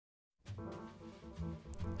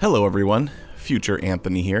Hello everyone, Future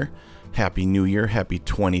Anthony here. Happy New Year, happy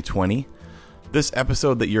 2020. This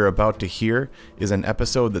episode that you're about to hear is an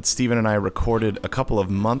episode that Steven and I recorded a couple of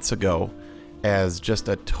months ago as just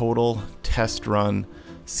a total test run,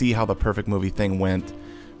 see how the perfect movie thing went.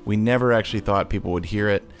 We never actually thought people would hear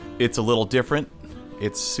it. It's a little different.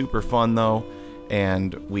 It's super fun though,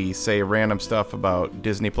 and we say random stuff about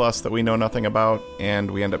Disney Plus that we know nothing about, and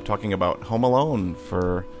we end up talking about Home Alone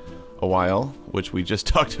for a while, which we just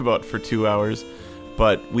talked about for 2 hours.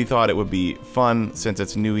 But we thought it would be fun since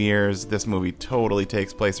it's New Year's. This movie totally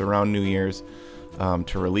takes place around New Year's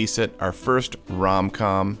to release it. Our first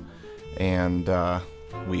rom-com, and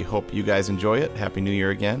we hope you guys enjoy it. Happy New Year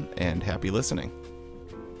again, and happy listening.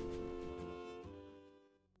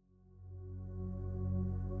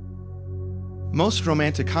 Most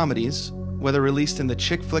romantic comedies, whether released in the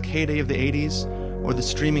chick flick heyday of the 80s or the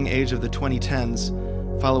streaming age of the 2010s,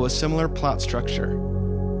 follow a similar plot structure.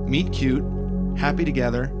 Meet cute, happy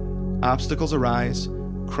together, obstacles arise,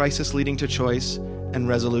 crisis leading to choice, and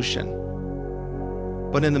resolution.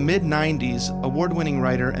 But in the mid-90s, award-winning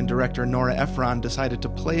writer and director Nora Ephron decided to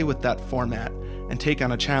play with that format and take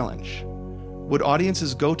on a challenge. Would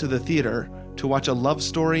audiences go to the theater to watch a love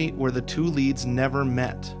story where the two leads never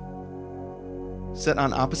met? Set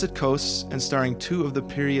on opposite coasts and starring two of the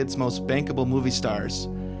period's most bankable movie stars,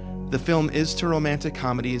 the film is to romantic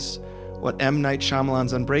comedies what M. Night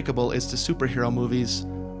Shyamalan's Unbreakable is to superhero movies,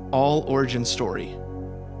 all origin story.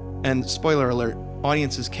 And spoiler alert,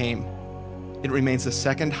 audiences came. It remains the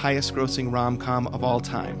second highest grossing rom-com of all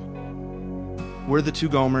time. We're the two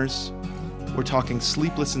Gomers, we're talking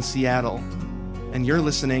Sleepless in Seattle, and you're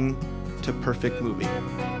listening to Perfect Movie.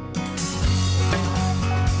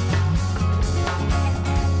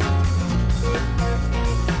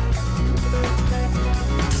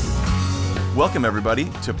 Welcome, everybody,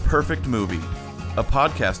 to Perfect Movie, a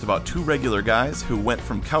podcast about two regular guys who went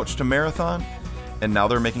from couch to marathon, and now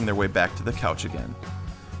they're making their way back to the couch again.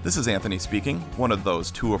 This is Anthony speaking, one of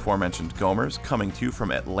those two aforementioned Gomers, coming to you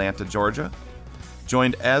from Atlanta, Georgia,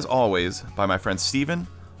 joined, as always, by my friend Steven,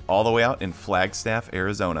 all the way out in Flagstaff,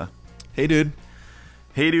 Arizona. Hey, dude.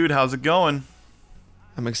 Hey, dude, how's it going?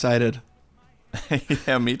 I'm excited.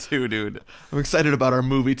 Yeah, me too, dude. I'm excited about our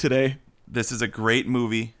movie today. This is a great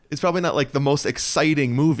movie. It's probably not like the most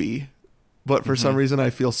exciting movie, but for some reason I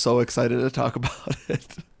feel so excited to talk about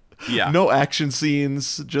it. Yeah. No action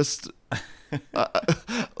scenes, just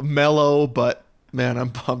mellow, but man, I'm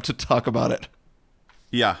pumped to talk about it.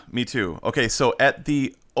 Yeah, me too. Okay, so at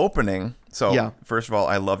the opening, First of all,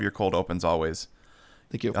 I love your cold opens always.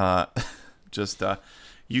 Thank you.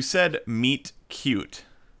 You said meet cute,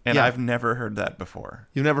 and I've never heard that before.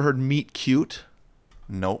 You've never heard meet cute?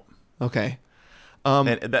 Nope. Okay. And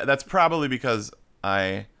that's probably because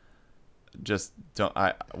I just don't.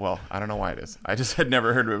 I don't know why it is. I just had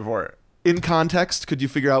never heard of it before. In context, could you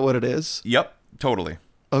figure out what it is? Yep, totally.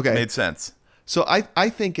 Okay, made sense. So I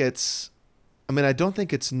think it's. I mean, I don't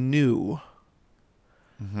think it's new.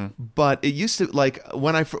 Mm-hmm. But it used to, like,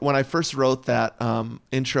 when I first wrote that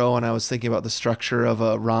intro and I was thinking about the structure of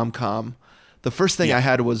a rom-com, the first thing I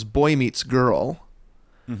had was boy meets girl.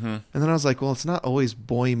 Mm-hmm. And then I was like, well, it's not always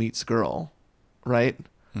boy meets girl, right?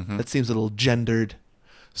 Mm-hmm. That seems a little gendered.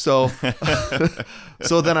 So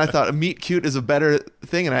so then I thought meet cute is a better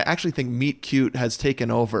thing, and I actually think meet cute has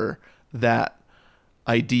taken over that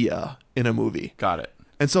idea in a movie. Got it.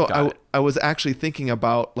 And so I was actually thinking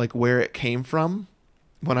about like where it came from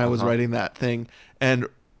when I was writing that thing, and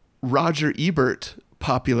Roger Ebert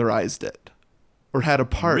popularized it, or had a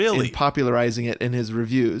part in popularizing it in his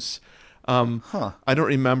reviews. I don't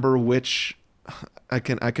remember which. I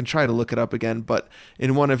can try to look it up again, but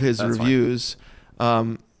in one of his reviews,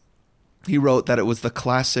 he wrote that it was the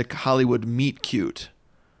classic Hollywood meet cute.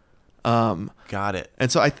 Got it. And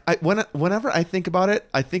so whenever I think about it,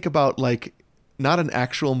 I think about like not an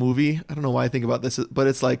actual movie. I don't know why I think about this, but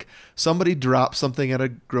it's like somebody drops something at a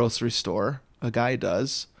grocery store. A guy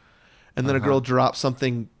does, and then a girl drops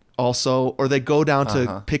something also, or they go down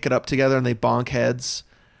to pick it up together and they bonk heads.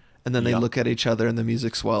 And then they look at each other and the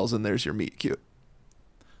music swells and there's your meet cute.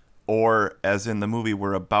 Or, as in the movie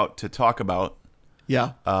we're about to talk about,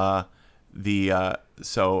 so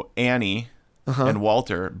Annie and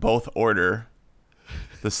Walter both order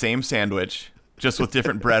the same sandwich, just with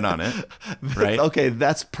different bread on it, right? Okay,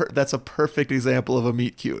 that's a perfect example of a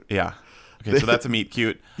meet cute. Yeah. Okay, so that's a meet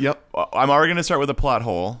cute. Yep. I'm already going to start with a plot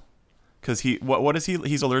hole, because what is he?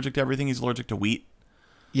 He's allergic to everything. He's allergic to wheat.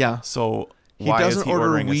 Yeah. So he doesn't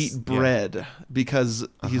order wheat bread because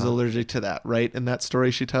he's allergic to that, right? In that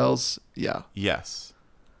story she tells, Yes,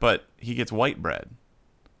 but he gets white bread.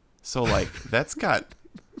 So like that's got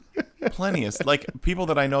Plenty of like people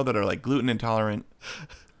that I know that are like gluten intolerant.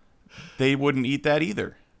 They wouldn't eat that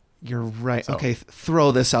either. You're right. So. Okay,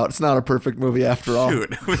 throw this out. It's not a perfect movie after all.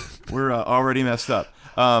 Shoot, we're already messed up.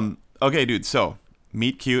 Okay, dude. So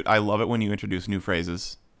meet cute. I love it when you introduce new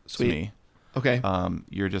phrases Sweet. to me. Okay.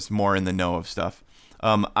 You're just more in the know of stuff.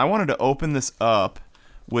 I wanted to open this up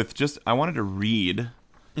with I wanted to read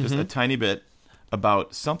just a tiny bit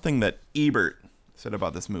about something that Ebert said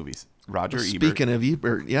about this movie. Roger Ebert. Speaking of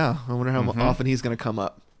Ebert, yeah. I wonder how often he's going to come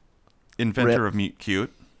up. Inventor of Meet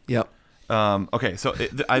Cute. Yep. Okay, so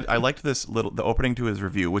I liked the opening to his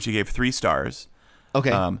review, which he gave 3 stars.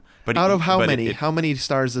 Okay. But out of how many? How many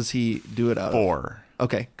stars does he do it out 4. of? 4.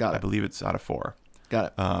 Okay, got it. I believe it's out of 4.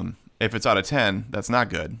 Got it. If it's out of 10, that's not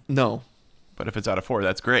good. No. But if it's out of 4,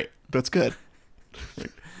 that's great. That's good.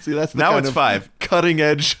 See, that's the now kind it's of 5. Cutting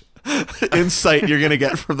edge insight you're going to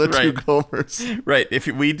get from the two Gomers. Right. If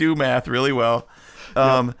we do math really well.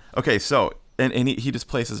 Okay, so and he just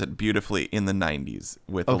places it beautifully in the 90s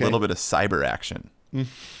with a little bit of cyber action.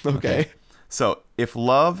 Okay. So, if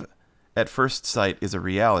love at first sight is a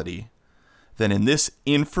reality, then in this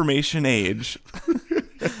information age,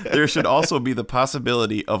 there should also be the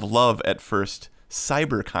possibility of love at first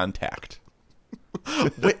cyber contact.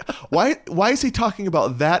 Wait, why is he talking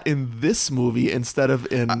about that in this movie instead of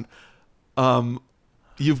in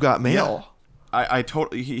You've Got Mail? Yeah. I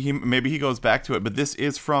totally he maybe he goes back to it, but this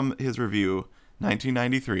is from his review,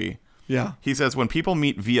 1993. Yeah. He says when people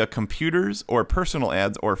meet via computers or personal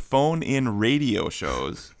ads or phone-in radio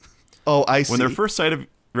shows. Oh, I see. When their first sight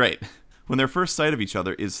of each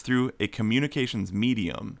other is through a communications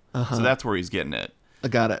medium. So that's where he's getting it. I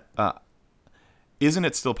got it. Isn't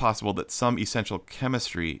it still possible that some essential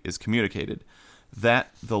chemistry is communicated,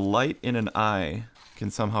 that the light in an eye can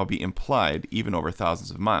somehow be implied even over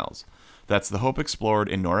thousands of miles? That's the hope explored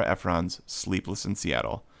in Nora Ephron's Sleepless in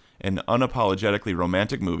Seattle, an unapologetically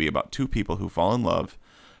romantic movie about 2 people who fall in love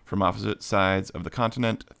from opposite sides of the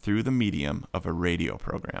continent through the medium of a radio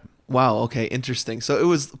program. Wow, okay, interesting. So it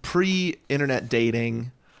was pre-internet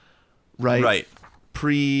dating, right? Right.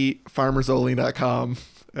 Pre-farmersonly.com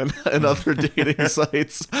and other dating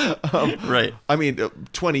sites. Right. I mean,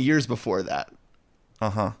 20 years before that.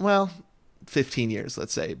 Uh-huh. Well, 15 years,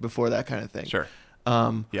 let's say, before that kind of thing. Sure.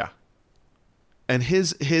 Yeah. And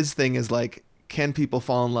his thing is like, can people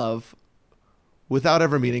fall in love without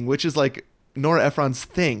ever meeting, which is like Nora Ephron's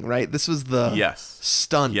thing, right? This was the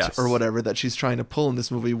stunt or whatever that she's trying to pull in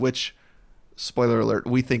this movie, which, spoiler alert,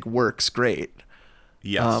 we think works great.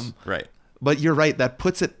 Yes, right. But you're right, that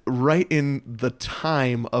puts it right in the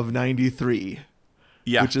time of 93.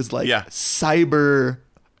 Yeah. Which is like cyber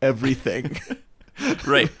everything.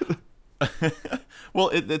 Right. Well,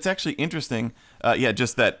 it's actually interesting.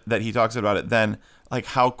 Just that he talks about it then, like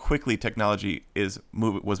how quickly technology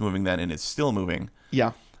was moving then and is still moving.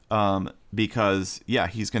 Yeah. Because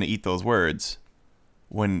he's going to eat those words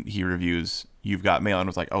when he reviews You've Got Mail and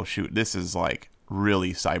was like, oh shoot, this is like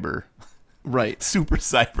really cyber. Right. Super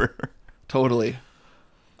cyber. Totally.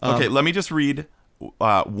 Okay, let me just read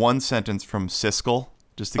one sentence from Siskel,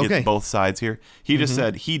 just to get both sides here. He just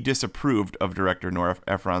said he disapproved of director Nora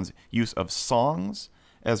Ephron's use of songs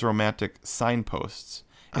as romantic signposts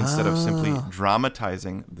instead of simply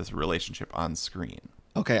dramatizing this relationship on screen.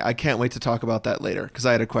 Okay, I can't wait to talk about that later because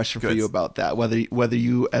I had a question for you about that. Whether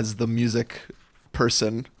you, as the music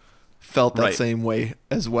person, felt that same way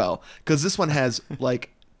as well. Because this one has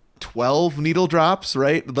like 12 needle drops,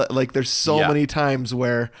 right? Like there's so many times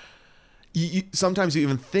where you sometimes you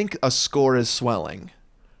even think a score is swelling,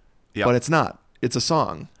 but it's not. It's a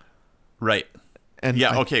song, right? And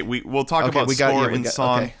we'll talk about score and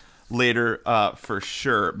song later for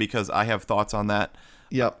sure because I have thoughts on that.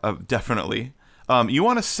 Yep, definitely. You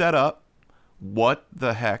want to set up what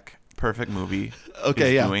the heck Perfect Movie is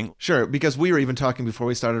doing? Sure, because we were even talking before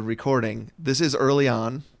we started recording. This is early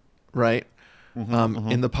on, right?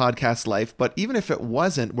 In the podcast life. But even if it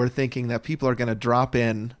wasn't, we're thinking that people are going to drop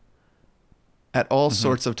in at all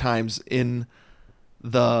sorts of times in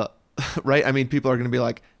the, right? I mean, people are going to be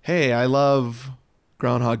like, hey, I love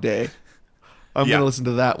Groundhog Day. I'm going to listen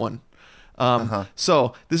to that one.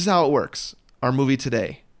 So this is how it works. Our movie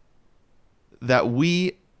today that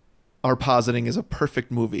we are positing is a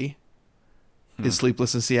perfect movie is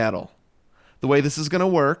Sleepless in Seattle. The way this is going to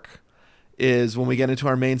work is when we get into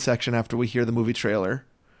our main section after we hear the movie trailer,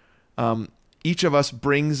 each of us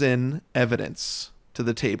brings in evidence to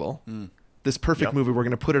the table. This perfect movie, we're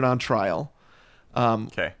going to put it on trial.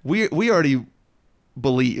 We already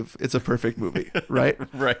believe it's a perfect movie, right?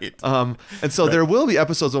 Right. And so there will be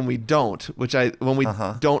episodes when we don't, when we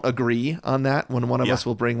don't agree on that, when one of us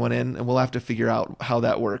will bring one in, and we'll have to figure out how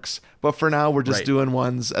that works. But for now, we're just doing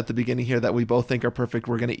ones at the beginning here that we both think are perfect.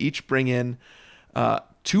 We're going to each bring in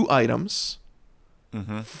 2 items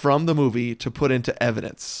from the movie to put into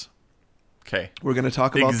evidence. Okay. We're going to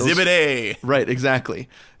talk about Exhibit A. Right, exactly.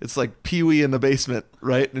 It's like Pee-wee in the basement,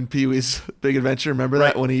 right? In Pee-wee's Big Adventure. Remember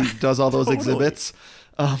that when he does all those exhibits?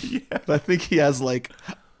 I think he has like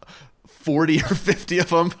 40 or 50 of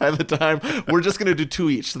them by the time. We're just going to do 2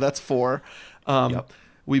 each, so that's 4.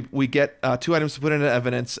 We get 2 items to put into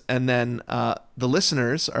evidence, and then the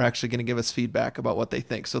listeners are actually going to give us feedback about what they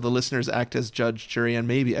think. So the listeners act as judge, jury, and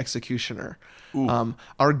maybe executioner.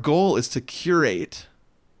 Our goal is to curate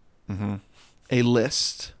a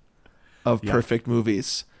list of perfect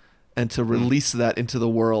movies and to release that into the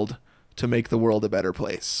world to make the world a better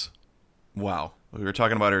place. Wow. We were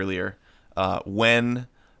talking about earlier when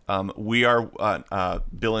we are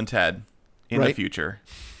Bill and Ted in the future.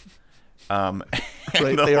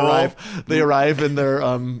 They arrive in their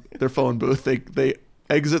phone booth. They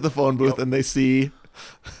exit the phone booth and they see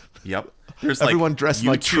There's everyone like dressed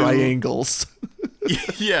like triangles.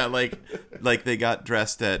 Yeah, like they got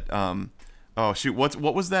dressed at oh shoot,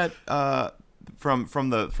 what was that from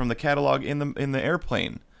the catalog in the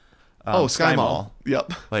airplane? Sky Mall.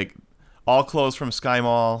 Yep. Like all clothes from Sky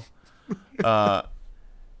Mall.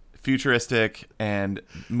 Futuristic, and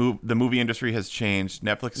the movie industry has changed.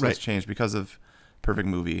 Netflix has changed because of Perfect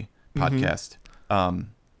Movie podcast.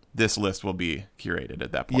 This list will be curated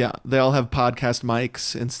at that point. Yeah, they all have podcast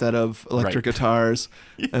mics instead of electric guitars,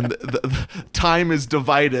 and the time is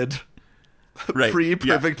divided.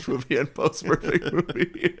 Pre-perfect movie and post-perfect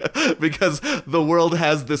movie, because the world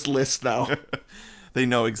has this list now. They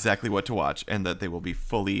know exactly what to watch, and that they will be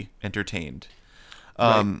fully entertained.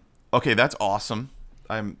 Okay, that's awesome.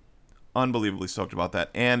 I'm unbelievably stoked about that,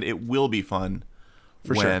 and it will be fun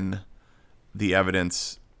when the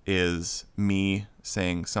evidence is me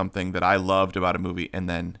saying something that I loved about a movie, and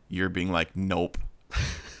then you're being like, nope.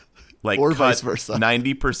 Like, or vice versa.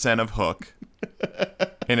 90% of Hook,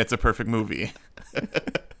 and it's a perfect movie.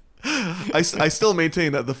 I still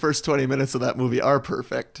maintain that the first 20 minutes of that movie are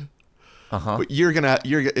perfect. But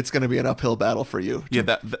it's gonna be an uphill battle for you.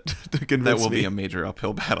 To convince that will me. be a major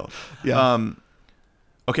uphill battle. Yeah.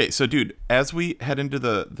 Okay, so dude, as we head into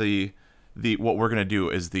the what we're gonna do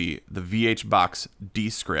is the VH box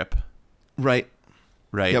descript. Right.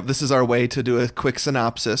 Yep. This is our way to do a quick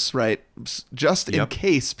synopsis, right? Just in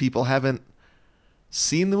case people haven't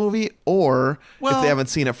seen the movie, or if they haven't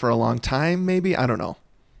seen it for a long time, maybe, I don't know.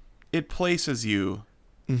 It places you.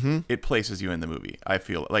 It places you in the movie. I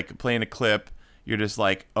feel like playing a clip. You're just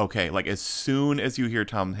like, okay, like as soon as you hear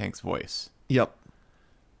Tom Hanks' voice. Yep.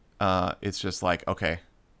 It's just like, okay,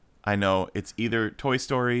 I know it's either Toy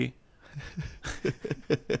Story,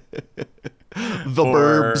 The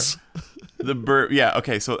Burbs. Yeah,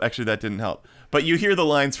 okay, so actually that didn't help. But you hear the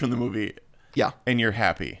lines from the movie. Yeah. And you're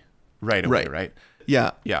happy right away, right?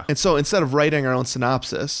 Yeah. Yeah. And so instead of writing our own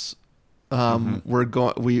synopsis,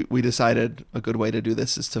 we decided a good way to do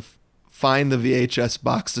this is to find the VHS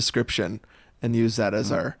box description and use that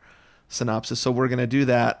as our synopsis. So we're going to do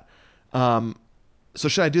that. So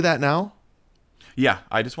should I do that now? Yeah,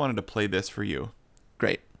 I just wanted to play this for you.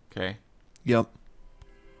 Great. Okay. Yep.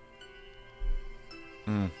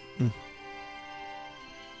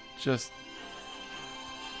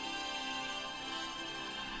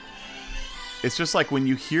 It's just like when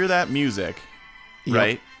you hear that music,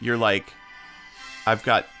 right? You're like, I've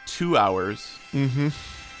got 2 hours.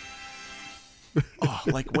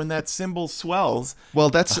 Like when that cymbal swells. Well,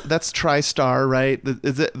 that's TriStar, right?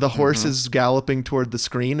 Is it the horse is galloping toward the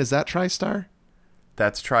screen? Is that TriStar?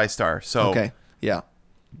 That's TriStar. So okay, yeah.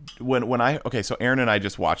 So Aaron and I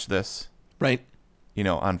just watched this, right? You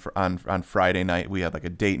know, on Friday night we had like a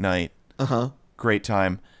date night. Great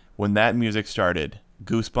time. When that music started,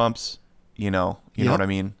 goosebumps. You know what I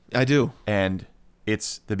mean? I do. And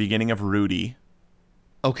it's the beginning of Rudy.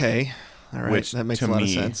 Okay, all right, which that makes to a lot me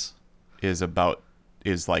of sense. Is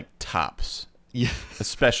like tops. Yeah.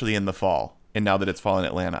 Especially in the fall. And now that it's fall in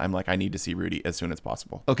Atlanta, I'm like, I need to see Rudy as soon as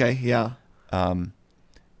possible. Okay, yeah.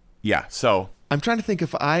 Yeah, so I'm trying to think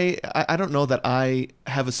if I don't know that I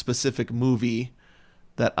have a specific movie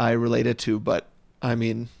that I related to, but I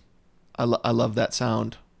mean, I love that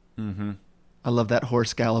sound. I love that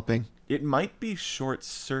horse galloping. It might be Short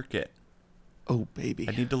Circuit. Oh, baby.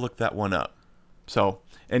 I need to look that one up. So,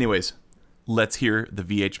 anyways, let's hear the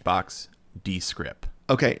VH box descript.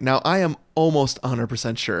 Okay, now I am almost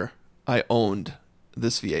 100% sure I owned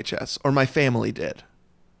this VHS, or my family did.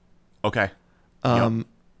 Okay.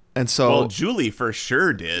 And so, Well, Julie for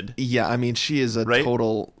sure did. yeah, I mean, she is a Right?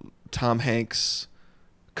 total Tom Hanks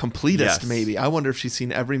completist, Yes. maybe. I wonder if she's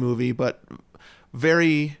seen every movie, but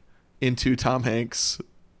very into Tom Hanks,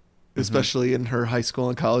 especially in her high school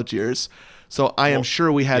and college years. So I am Well,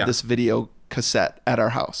 sure we had yeah. this video cassette at our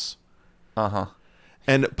house. Uh-huh.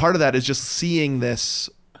 And part of that is just seeing this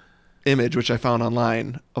image, which I found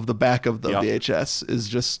online, of the back of the Yep. VHS is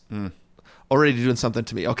just already doing something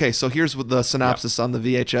to me. Okay, so here's what the synopsis on the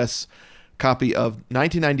VHS copy of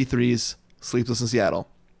 1993's Sleepless in Seattle.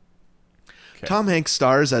 Okay. Tom Hanks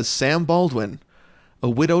stars as Sam Baldwin, a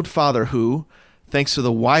widowed father who, thanks to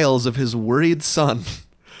the wiles of his worried son,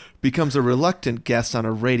 becomes a reluctant guest on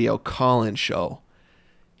a radio call-in show.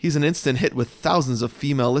 He's an instant hit with thousands of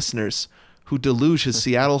female listeners who deluge his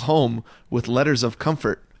Seattle home with letters of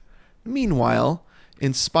comfort. Meanwhile,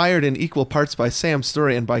 inspired in equal parts by Sam's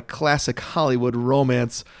story and by classic Hollywood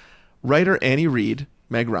romance, writer Annie Reed,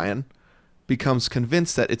 Meg Ryan, becomes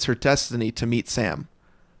convinced that it's her destiny to meet Sam.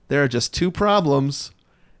 There are just two problems.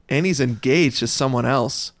 Annie's engaged to someone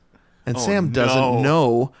else, and Oh, Sam doesn't no.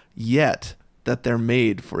 know yet that they're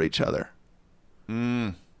made for each other.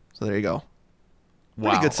 Mm. So there you go. Wow.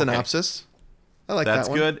 Pretty good okay. synopsis. I like That's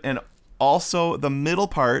that one. good. And also the middle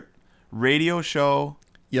part, radio show,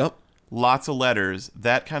 Yep. lots of letters.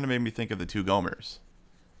 That kind of made me think of the two Gomers.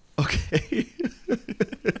 Okay.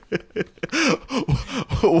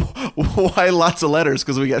 Why lots of letters?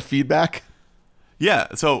 Because we got feedback?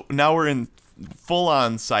 Yeah, so now we're in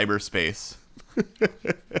full-on cyberspace.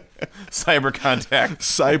 Cyber contact.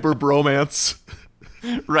 Cyber bromance.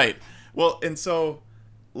 Right. Well, and so,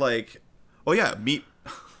 like, oh yeah, Meet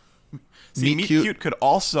Cute could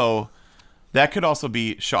also, that could also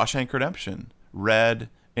be Shawshank Redemption, Red,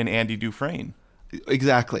 and Andy Dufresne.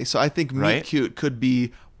 Exactly. So I think Meet Right? Cute could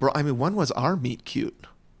be... Bro, I mean, when was our Meet Cute?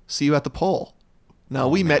 See You at the Pole. No,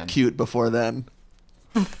 we man. met Cute before then.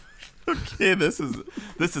 Okay, this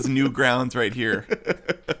is new grounds right here.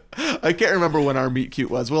 I can't remember when our Meet Cute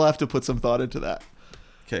was. We'll have to put some thought into that.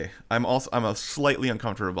 Okay, I'm a slightly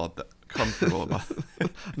uncomfortable about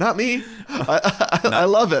that. Not me. I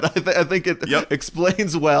love it. I think it Yep.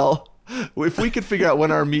 explains well. If we could figure out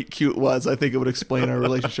when our Meet Cute was, I think it would explain our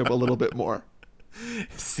relationship a little bit more.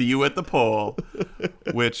 See You at the Pole,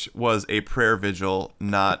 which was a prayer vigil,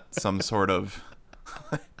 not some sort of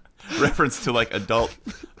reference to like adult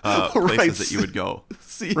places Right. that you would go.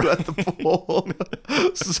 See You at the Pole.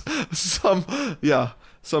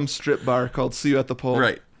 Some strip bar called See You at the Pole.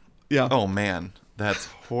 Right. Yeah. Oh man, that's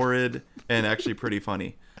horrid and actually pretty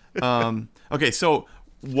funny. Okay, so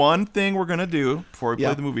one thing we're gonna do before we play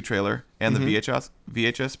Yeah. the movie trailer and the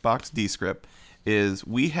VHS box D script is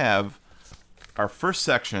we have our first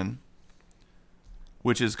section,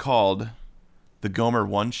 which is called the Gomer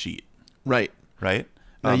One Sheet. Right. Right?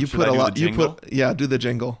 Now you should put I a do lot. the You jingle? put do the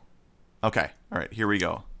jingle. Okay. All right. Here we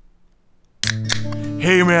go.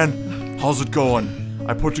 Hey, man. How's it going?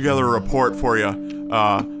 I put together a report for you,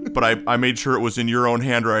 but I made sure it was in your own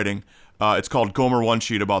handwriting. It's called Gomer One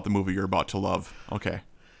Sheet about the movie you're about to love. Okay.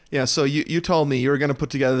 Yeah. So you told me you were going to put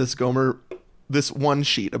together this one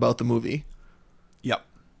sheet about the movie. Yep.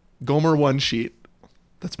 Gomer One Sheet.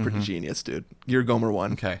 That's pretty genius, dude. You're Gomer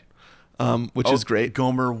One. Okay. Which is great.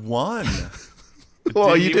 Gomer One.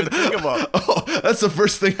 Oh, Didn't you even did. think about. Oh, that's the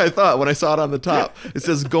first thing I thought when I saw it on the top. It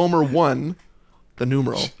says Gomer One, the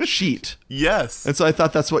numeral sheet, Yes. and so I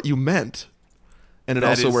thought that's what you meant. And it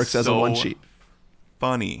That also is works as a so one sheet.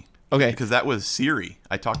 Funny. Okay. Because that was Siri.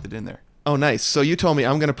 I talked it in there. Oh, nice. So you told me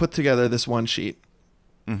I'm going to put together this one sheet,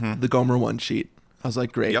 the Gomer One sheet. I was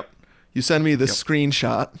like, great. Yep. You send me this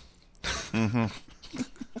screenshot,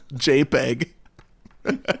 JPEG,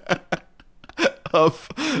 of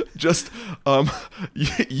just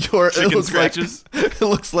your it Chicken looks scratches? Like, it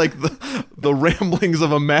looks like the ramblings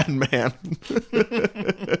of a madman.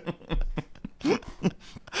 We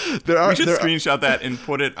should screenshot that and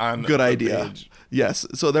put it on Good the idea. page. Yes.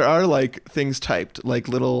 So there are like things typed, like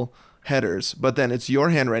little headers, but then it's your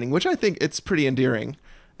handwriting, which I think it's pretty endearing,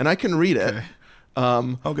 and I can read it. Okay.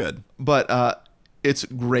 Oh, good. But it's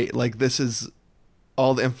great. Like this is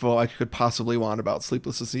all the info I could possibly want about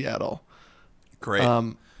Sleepless in Seattle. Great.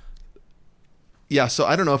 Yeah. So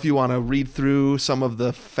I don't know if you want to read through some of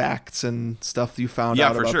the facts and stuff you found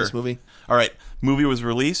out for about sure. this movie. All right. Movie was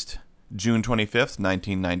released June 25th,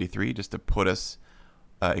 1993, just to put us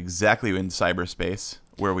exactly in cyberspace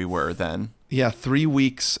where we were then. Yeah, 3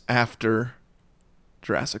 weeks after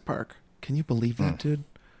Jurassic Park. Can you believe that, dude?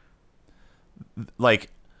 Like,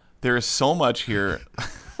 there is so much here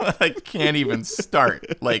I can't even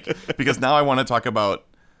start. Like, because now I want to talk about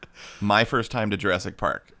My first time to Jurassic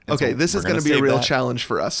Park. And Okay, so this is we're going to be a save real that. challenge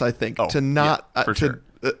for us, I think, Oh, to not yeah, for sure.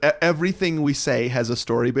 everything we say has a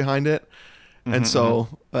story behind it. And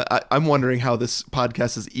so I'm wondering how this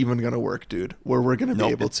podcast is even going to work, dude, where we're going to be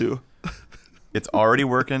Nope, able to. It's already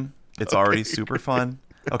working. It's already super fun.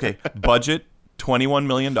 Okay, budget $21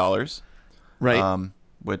 million, Right.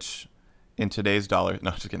 which in today's dollar,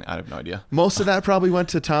 no, just kidding. I have no idea. Most of that probably went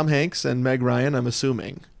to Tom Hanks and Meg Ryan, I'm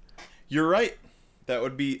assuming. You're right. That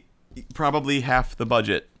would be probably half the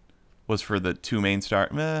budget was for the two main star.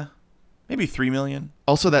 Maybe $3 million.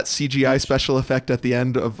 Also, that CGI special effect at the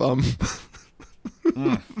end of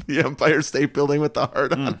the Empire State Building with the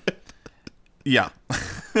heart on it. Yeah.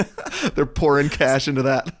 They're pouring cash into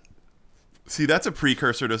that. See, that's a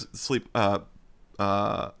precursor to sleep. You've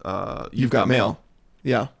got mail.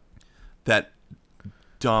 Yeah. That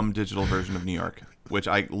dumb digital version of New York, which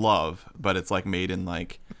I love, but it's like made in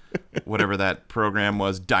like whatever that program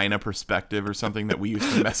was, Dyna Perspective or something that we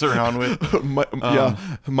used to mess around with.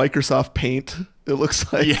 Microsoft Paint. It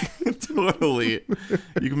looks like. Yeah, totally.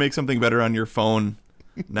 You can make something better on your phone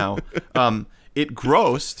now. It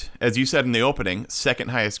grossed, as you said in the opening, second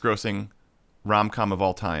highest grossing rom-com of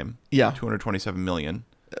all time. Yeah. $227 million.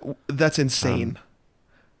 That's insane.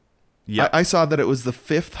 Yeah. I saw that it was the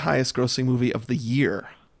 5th highest grossing movie of the year.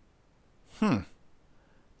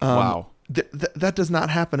 Wow. That does not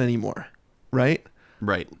happen anymore, right?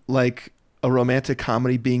 Right. Like a romantic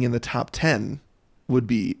comedy being in the top 10 would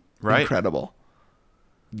be Right. incredible.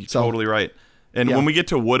 You're So- totally right. And Yeah. when we get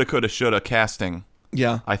to woulda, coulda, shoulda casting,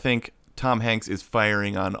 Yeah, I think Tom Hanks is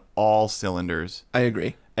firing on all cylinders, I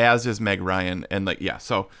agree. as is Meg Ryan. And like, yeah,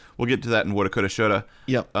 so we'll get to that in woulda, coulda, shoulda.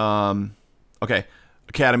 Yep. Okay.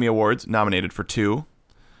 Academy Awards nominated for 2.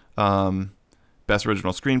 Best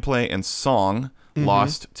Original Screenplay and Song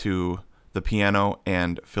lost to The Piano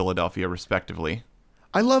and Philadelphia, respectively.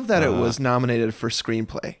 I love that it was nominated for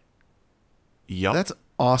screenplay. Yep. That's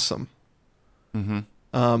awesome.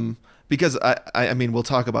 Because I mean, we'll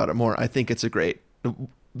talk about it more. I think it's a great.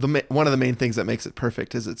 One of the main things that makes it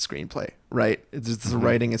perfect is its screenplay, right? It's the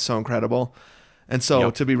writing is so incredible, and so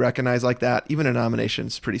Yep. to be recognized like that, even a nomination,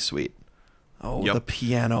 is pretty sweet. Oh, Yep. the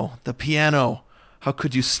piano! How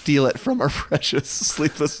could you steal it from our precious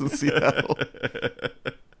Sleepless in Seattle?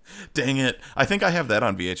 Dang it. I think I have that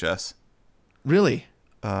on VHS. Really?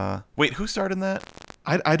 Wait, who starred in that?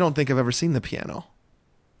 I don't think I've ever seen the piano.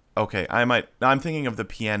 Okay, I'm thinking of The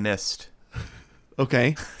Pianist.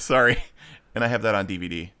 Okay, Sorry. And I have that on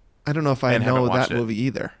DVD. I don't know if I And haven't know that watched it. movie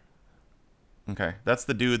either. Okay. That's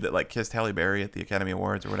the dude that like kissed Halle Berry at the Academy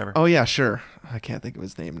Awards or whatever. Oh yeah, sure. I can't think of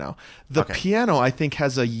his name now. The Okay. piano, I think,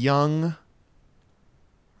 has a young.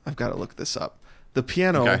 I've got to look this up. The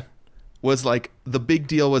piano Okay. was like the big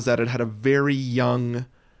deal was that it had a very young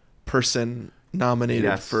person nominated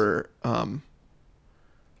Yes. for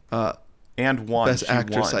And won. best She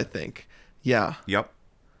actress. won. I think. Yeah. Yep.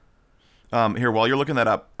 Here, while you're looking that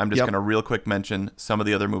up, I'm just Yep. going to real quick mention some of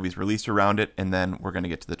the other movies released around it, and then we're going to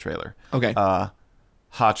get to the trailer. Okay.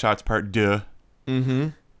 Hot Shots Part 2. Mm-hmm.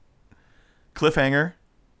 Cliffhanger.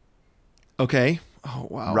 Okay. Oh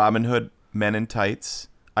wow. Robin Hood, Men in Tights.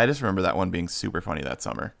 I just remember that one being super funny that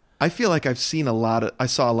summer. I feel like I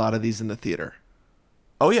saw a lot of these in the theater.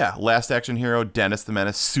 Oh, yeah. Last Action Hero, Dennis the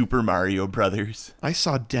Menace, Super Mario Brothers. I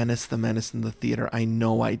saw Dennis the Menace in the theater. I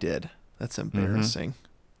know I did. That's embarrassing.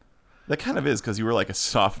 That kind of is because you were like a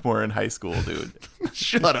sophomore in high school, dude.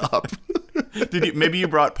 Shut up. Maybe you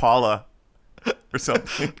brought Paula or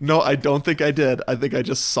something. No, I don't think I did. I think I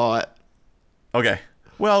just saw it. Okay.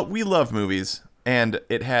 Well, we love movies, and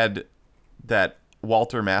it had that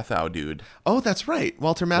Walter Matthau dude. Oh, that's right.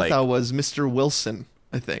 Walter Matthau was Mr. Wilson,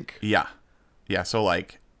 I think. Yeah. Yeah, so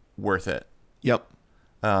like worth it. Yep.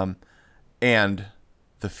 And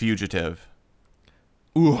The Fugitive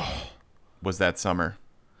Ooh. was that summer.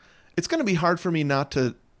 It's going to be hard for me not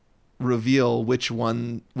to reveal which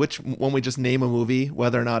one when we just name a movie,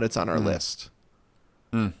 whether or not it's on our list.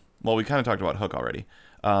 Well, we kind of talked about Hook already.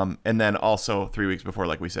 And then also 3 weeks before,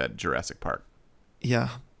 like we said, Jurassic Park. Yeah,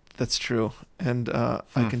 that's true. And I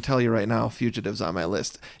can tell you right now, Fugitive's on my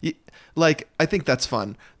list. I think that's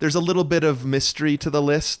fun. There's a little bit of mystery to the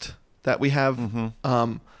list that we have.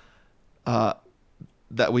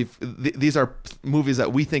 That these are movies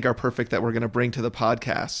that we think are perfect that we're going to bring to the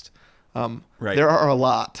podcast. Right. There are a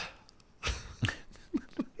lot.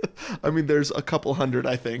 I mean, there's a couple hundred,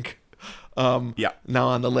 I think, Yeah. now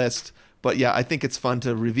on the list. But yeah, I think it's fun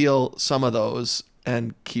to reveal some of those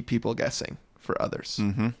and keep people guessing for others.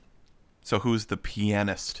 So who's the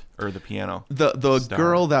pianist or the piano? The star?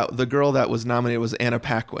 girl that was nominated was Anna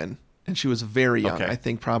Paquin, and she was very young. Okay. I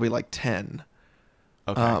think probably like 10.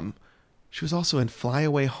 Okay. She was also in Fly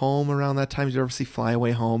Away Home around that time. Did you ever see Fly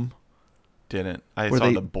Away Home? Didn't. I Were saw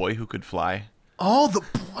they- The Boy Who Could Fly. Oh, The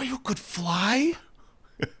Boy Who Could Fly?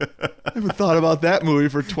 I haven't thought about that movie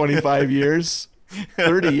for 25 years.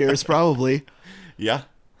 30 years, probably. Yeah.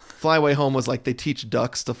 Fly Away Home was like they teach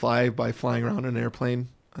ducks to fly by flying around in an airplane.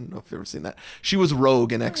 I don't know if you've ever seen that. She was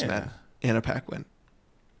Rogue in X-Men, Anna Paquin.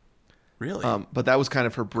 Really? But that was kind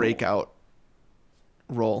of her breakout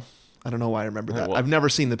role. I don't know why I remember that. well- I've never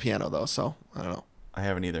seen the piano, though, so I don't know. I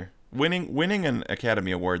haven't either. Winning an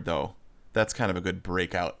Academy Award, though, that's kind of a good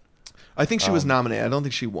breakout. I think she was nominated. I don't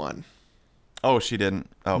think she won. Oh, she didn't.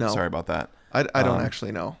 Oh, No. sorry about that. I don't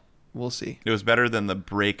actually know. We'll see. It was better than the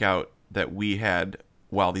breakout that we had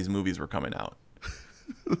while these movies were coming out.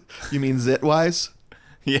 You mean zit-wise?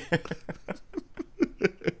 Yeah.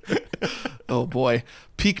 Oh, boy.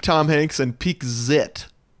 Peak Tom Hanks and peak zit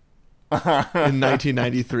in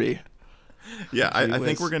 1993. Yeah, I Gee think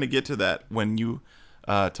whiz. we're going to get to that when you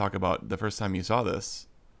talk about the first time you saw this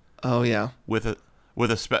Oh, yeah. with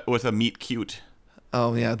a meet cute.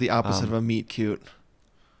 Oh, yeah. The opposite of a meet cute.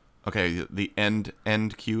 Okay, the end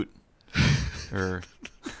cute or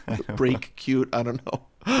Break cute. I don't know.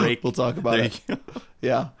 break. We'll talk about There it. you go.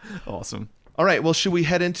 Yeah. Awesome. All right. Well, should we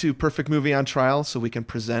head into Perfect Movie on Trial so we can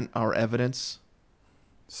present our evidence?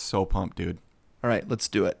 So pumped, dude. All right. Let's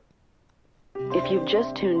do it. If you've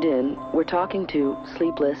just tuned in, we're talking to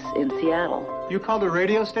Sleepless in Seattle. You called a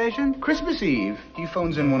radio station? Christmas Eve. He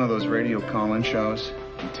phones in one of those radio call-in shows.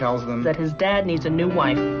 He tells them That his dad needs a new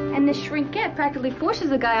wife. And the shrinkette practically forces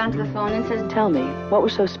the guy onto the phone and says, Tell me, what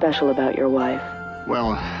was so special about your wife?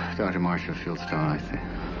 Well, Dr. Marcia Fieldstone, I think.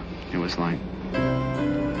 It was like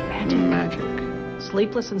magic.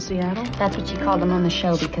 Sleepless in Seattle? that's what she called him on the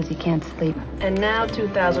show because he can't sleep. And now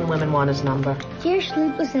 2,000 women want his number. Dear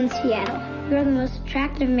Sleepless in Seattle, you're the most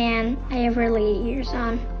attractive man I ever laid ears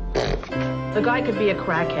on. The guy could be a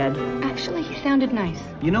crackhead. Actually, he sounded nice.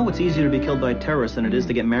 You know it's easier to be killed by terrorists than it is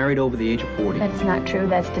to get married over the age of 40. That's not true.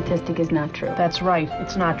 That statistic is not true. That's right.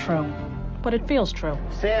 It's not true. But it feels true.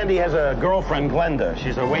 Sandy has a girlfriend, Glenda.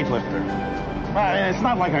 She's a weightlifter. Well, it's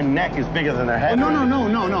not like her neck is bigger than her head. No,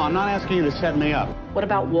 I'm not asking you to set me up. What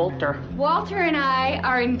about Walter? Walter and I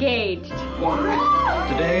are engaged.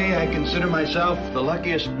 Today, I consider myself the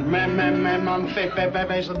luckiest man on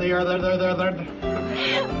face of the earth. The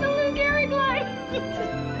Lou Gehrig line.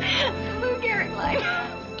 Lou Gehrig line.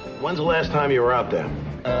 When's the last time you were out there?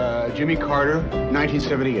 Jimmy Carter,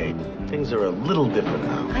 1978. Things are a little different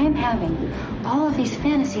now. I am having all of these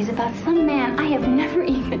fantasies about some man I have never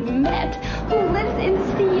even met who lives in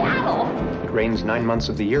Seattle. It rains 9 months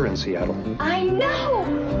of the year in Seattle. I know.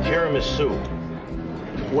 Tiramisu.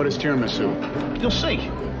 What is tiramisu? You'll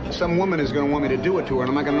see. Some woman is going to want me to do it to her, and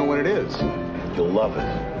I'm not going to know what it is. You'll love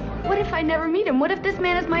it. What if I never meet him? What if this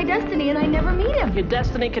man is my destiny and I never meet him? Your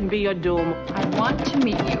destiny can be your doom. I want to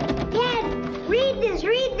meet you. Dad, read this.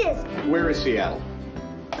 Where is Seattle?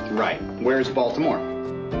 Right. Where's Baltimore?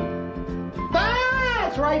 Ah,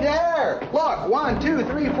 it's right there. Look, 1, 2,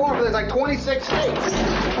 3, 4. There's like 26 states.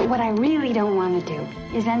 But what I really don't want to do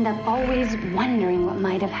is end up always wondering what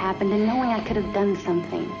might have happened and knowing I could have done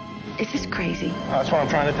something. Is this crazy? That's what I'm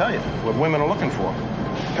trying to tell you. What women are looking for.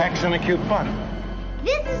 Pecs and a cute butt.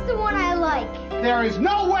 This is the one I like. There is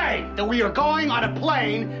no way that we are going on a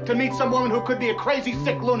plane to meet some woman who could be a crazy,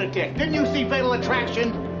 sick lunatic. Didn't you see Fatal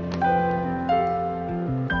Attraction?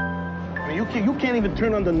 You can't even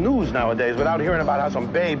turn on the news nowadays without hearing about how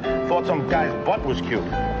some babe thought some guy's butt was cute.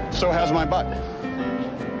 So how's my butt?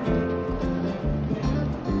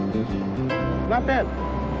 Not bad.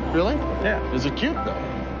 Really? Yeah. Is it cute, though?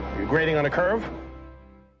 You're grading on a curve?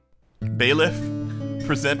 Bailiff,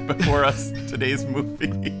 present before us today's movie.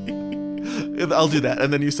 I'll do that.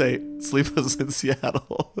 And then you say Sleepless in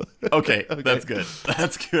Seattle. Okay, that's good.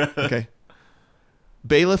 That's good. Okay.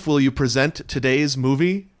 Bailiff, will you present today's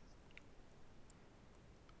movie?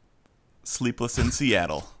 Sleepless in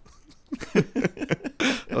Seattle.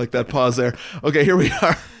 I like that pause there. Okay, here we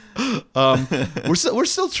are. We're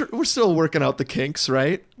still working out the kinks,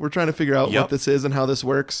 right? We're trying to figure out Yep. what this is and how this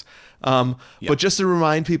works. But just to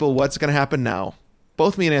remind people what's going to happen now,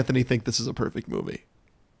 both me and Anthony think this is a perfect movie.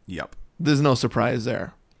 Yep. There's no surprise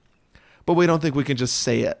there. But we don't think we can just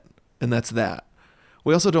say it, and that's that.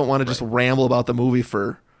 We also don't want to just ramble about the movie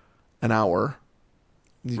for an hour.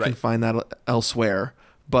 You can find that elsewhere.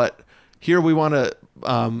 But here we want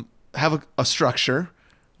to have a structure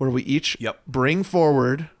where we each bring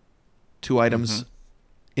forward 2 items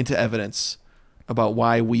into evidence about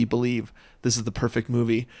why we believe this is the perfect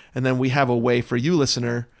movie. And then we have a way for you,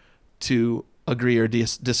 listener, to agree or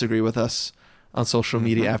disagree with us on social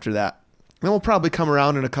media after that. Then we'll probably come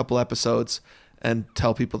around in a couple episodes and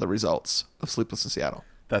tell people the results of Sleepless in Seattle.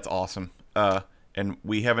 That's awesome. And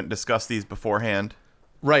we haven't discussed these beforehand.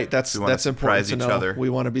 Right. That's important to know. Other. We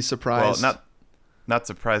want to be surprised. Well, not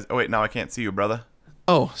surprised. Oh wait, now I can't see you, brother.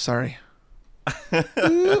 Oh, sorry.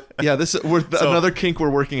 Yeah, another kink we're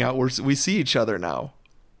working out. We see each other now.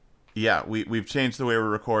 Yeah, we've changed the way we're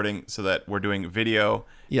recording so that we're doing video,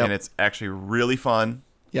 and it's actually really fun.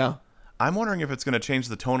 Yeah. I'm wondering if it's going to change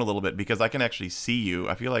the tone a little bit because I can actually see you.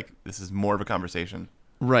 I feel like this is more of a conversation.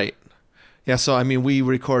 Right. Yeah, so, I mean, we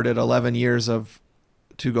recorded 11 years of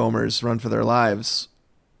Two Gomers Run for Their Lives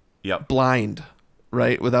blind,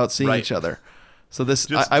 right, without seeing each other. So this,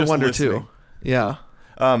 I wonder, listening. Too. Yeah.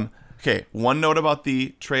 Okay, one note about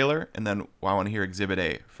the trailer, and then I want to hear Exhibit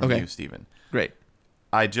A from you, Steven. Great.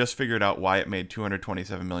 I just figured out why it made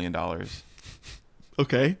 $227 million.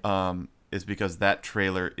 Okay. Is because that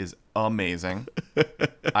trailer is amazing.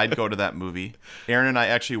 I'd go to that movie. Aaron and I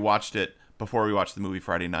actually watched it before we watched the movie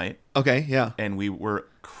Friday night. Okay, yeah. And we were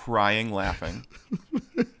crying laughing.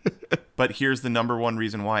 But here's the number one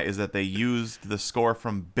reason why is that they used the score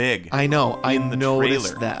from Big. I know. I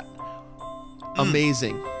noticed that.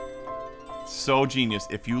 Amazing. So genius.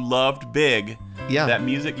 If you loved Big, that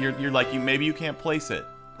music, you're like, maybe you can't place it.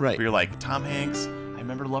 Right. But you're like, Tom Hanks, I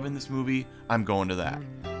remember loving this movie. I'm going to that.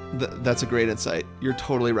 That's a great insight. You're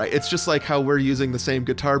totally right. It's just like how we're using the same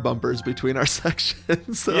guitar bumpers between our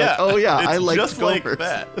sections. So yeah. I like just like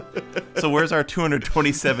that. So where's our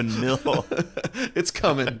 227 mil? It's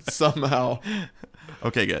coming somehow.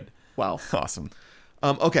 Okay, good. Wow. Awesome.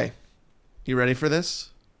 Okay. You ready for this?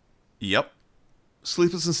 Yep.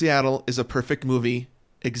 Sleepless in Seattle is a perfect movie.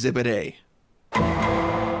 Exhibit A.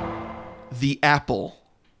 The apple.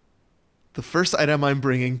 The first item I'm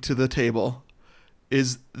bringing to the table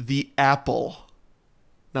is the apple.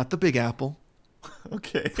 Not the Big Apple.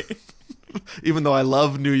 Okay. Even though I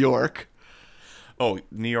love New York. Oh,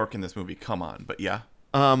 New York in this movie. Come on. But yeah.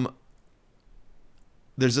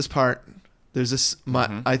 There's this part. There's this,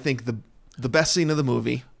 I think, the best scene of the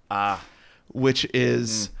movie. Which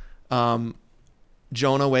is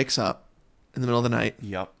Jonah wakes up in the middle of the night.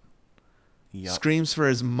 Yep. Screams for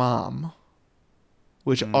his mom.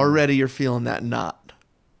 Which already you're feeling that knot,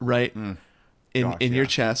 right? In your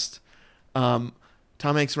chest. Tom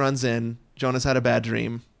Hanks runs in. Jonah's had a bad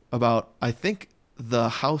dream about, I think, the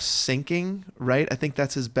house sinking, right? I think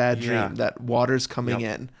that's his bad dream, that water's coming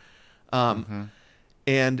in.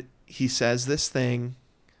 And he says this thing.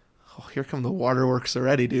 Oh, here come the waterworks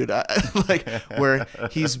already, dude. Where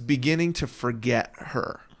he's beginning to forget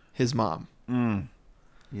her, his mom.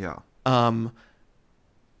 Yeah.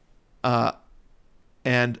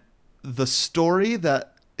 And the story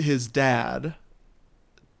that his dad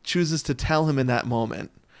chooses to tell him in that moment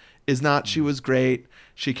is not she was great,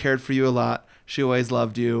 she cared for you a lot, she always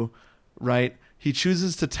loved you, right? He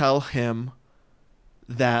chooses to tell him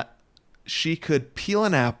that she could peel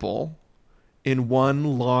an apple in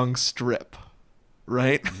one long strip,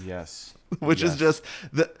 right? Yes. Which is just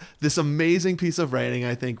this amazing piece of writing,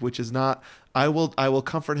 I think, which is not, I will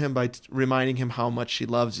comfort him by reminding him how much she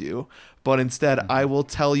loves you, but instead I will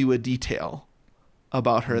tell you a detail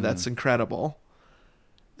about her that's incredible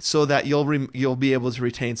so that you'll be able to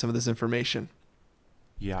retain some of this information.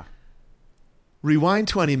 Yeah. Rewind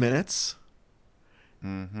 20 minutes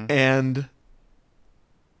and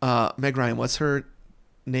Meg Ryan, what's her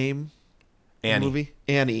name? Annie. In the movie?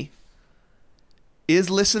 Annie is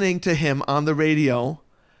listening to him on the radio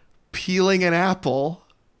peeling an apple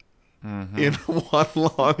in one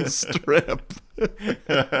long strip.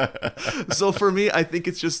 So for me, I think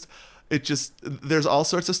it just there's all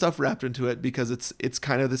sorts of stuff wrapped into it because it's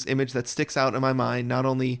kind of this image that sticks out in my mind. Not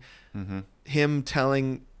only him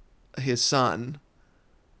telling his son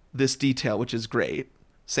this detail, which is great.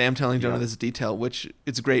 Sam telling Jonah this detail, which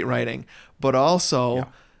it's great writing, but also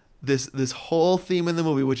this whole theme in the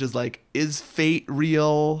movie, which is like, is fate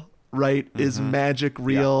real? Right? Is magic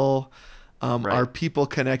real? Are people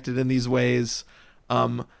connected in these ways?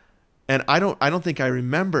 And I don't think I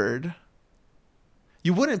remembered.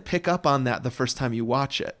 You wouldn't pick up on that the first time you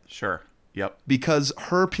watch it. Sure. Yep. Because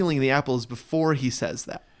her peeling the apple is before he says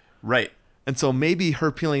that. Right. And so maybe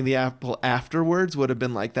her peeling the apple afterwards would have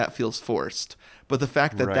been like, that feels forced. But the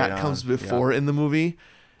fact that that comes before in the movie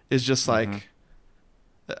is just like,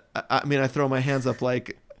 I mean, I throw my hands up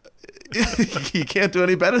like, you can't do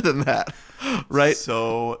any better than that. Right?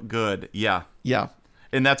 So good. Yeah. Yeah.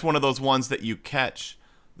 And that's one of those ones that you catch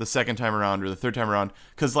the second time around or the third time around,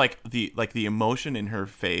 because like the emotion in her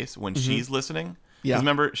face when she's listening. Yeah. Because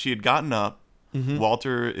remember, she had gotten up.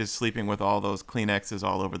 Walter is sleeping with all those Kleenexes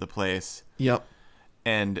all over the place. Yep.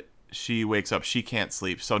 And she wakes up. She can't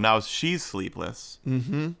sleep. So now she's sleepless.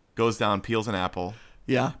 Mm-hmm. Goes down, peels an apple.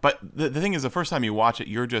 Yeah. But the thing is, the first time you watch it,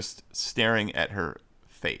 you're just staring at her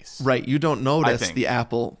face. Right. You don't notice the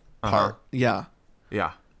apple part. Yeah.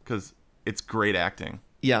 Yeah. Because it's great acting.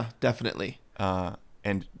 Yeah, definitely.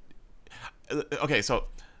 And okay, so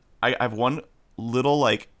I have one little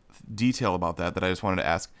like detail about that I just wanted to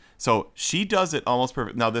ask. So she does it almost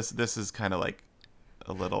perfect. Now this is kind of like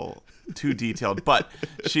a little too detailed, but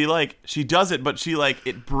she does it, but she like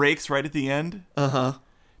it breaks right at the end. Uh-huh.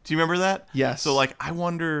 Do you remember that? Yes. So like I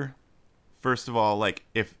wonder, first of all, like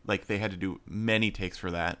if like they had to do many takes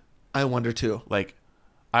for that. I wonder too. Like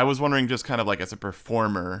I was wondering just kind of like as a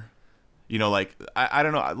performer, you know, like I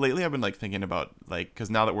don't know. Lately I've been like thinking about like, because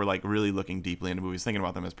now that we're like really looking deeply into movies, thinking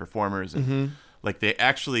about them as performers and like they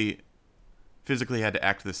actually physically had to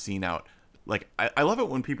act the scene out. Like I love it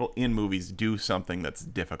when people in movies do something that's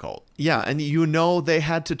difficult. Yeah, and you know they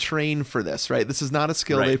had to train for this, right? This is not a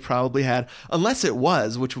skill they probably had, unless it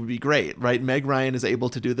was, which would be great, right? Meg Ryan is able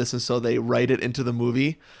to do this, and so they write it into the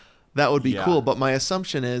movie. That would be cool, but my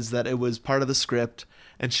assumption is that it was part of the script,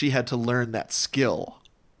 and she had to learn that skill.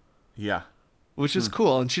 Yeah. Which is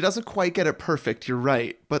cool, and she doesn't quite get it perfect, you're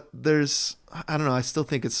right, but there's, I don't know, I still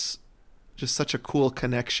think it's just such a cool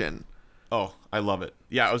connection. Oh, I love it.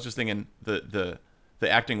 Yeah, I was just thinking the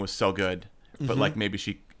acting was so good, but like maybe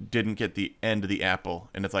she didn't get the end of the apple,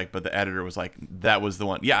 and it's like, but the editor was like, that was the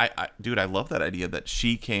one. Yeah, dude, I love that idea that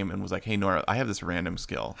she came and was like, hey Nora, I have this random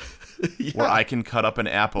skill where I can cut up an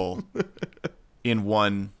apple in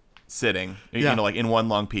one sitting, you know, like in one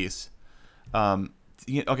long piece.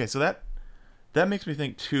 Okay, so that makes me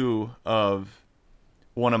think too of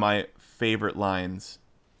one of my favorite lines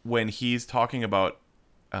when he's talking about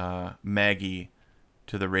Maggie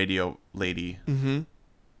to the radio lady.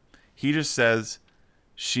 He just says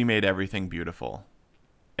she made everything beautiful,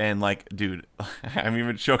 and like, dude, I'm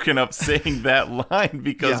even choking up saying that line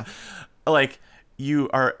because like you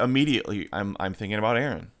are immediately I'm thinking about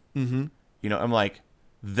Erin. You know, I'm like,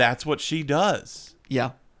 that's what she does.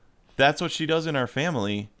 That's what she does in our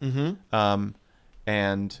family.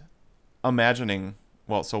 And imagining,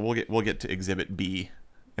 well, so we'll get to Exhibit B,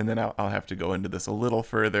 and then I'll have to go into this a little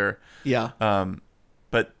further.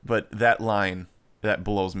 But that line, that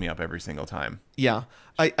blows me up every single time.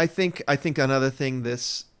 I think another thing,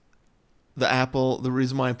 the apple, the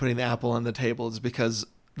reason why I'm putting the apple on the table is because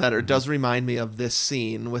that it does remind me of this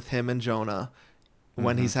scene with him and Jonah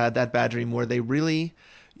when he's had that bad dream where they really,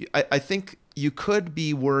 I think you could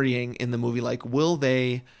be worrying in the movie, like,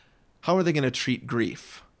 how are they going to treat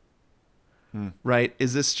grief? Right?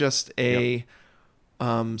 Is this just a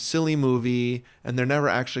silly movie and they're never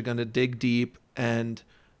actually going to dig deep? And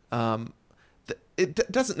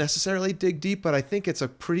it doesn't necessarily dig deep, but I think it's a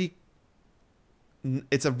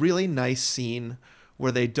really nice scene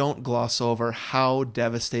where they don't gloss over how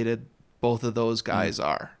devastated both of those guys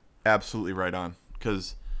are. Absolutely right on.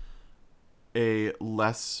 Because a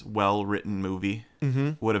less well-written movie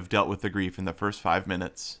would have dealt with the grief in the first 5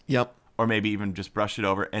 minutes. Or maybe even just brush it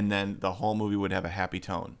over, and then the whole movie would have a happy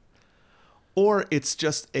tone. Or it's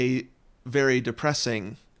just a very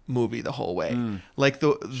depressing movie the whole way. Like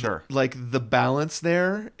the balance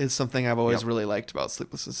there is something I've always really liked about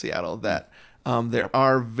Sleepless in Seattle, that there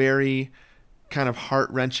are very kind of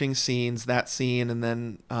heart-wrenching scenes, that scene, and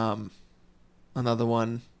then another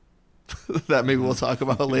one that maybe we'll talk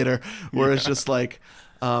about later, where it's just like,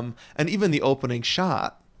 and even the opening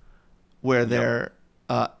shot where they're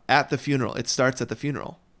at the funeral. It starts at the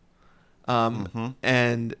funeral.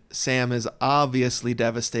 And Sam is obviously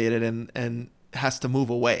devastated and has to move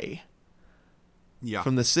away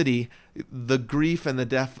from the city. The grief and the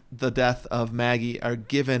death of Maggie are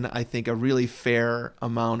given, I think, a really fair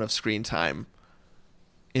amount of screen time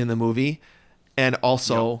in the movie. And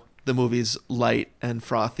also the movie's light and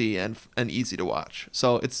frothy and easy to watch.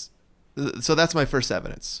 So that's my first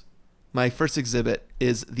evidence. My first exhibit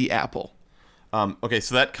is the apple. Okay,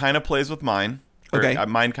 so that kind of plays with mine. Okay.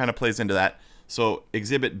 Mine kind of plays into that. So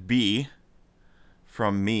Exhibit B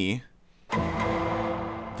from me,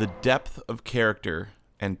 the depth of character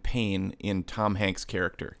and pain in Tom Hanks'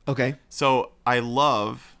 character. Okay. So I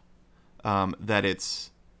love that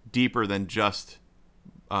it's deeper than just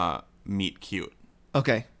meet cute.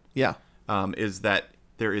 Okay, yeah. Is that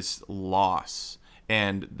there is loss,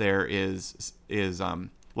 and there is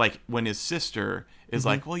like when his sister is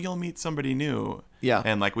like, well, you'll meet somebody new. Yeah.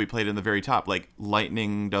 And like we played in the very top, like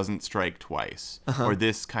lightning doesn't strike twice, or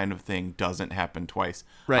this kind of thing doesn't happen twice.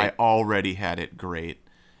 Right. I already had it great.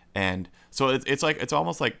 And so it's like, it's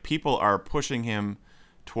almost like people are pushing him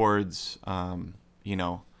towards,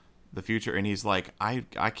 the future, and he's like, I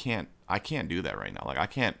can't do that right now. Like I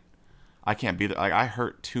can't be there. Like I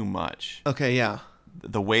hurt too much. Okay, yeah.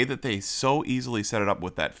 The way that they so easily set it up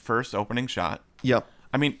with that first opening shot. Yep.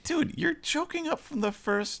 I mean, dude, you're choking up from the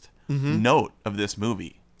first note of this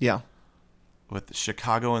movie. Yeah. With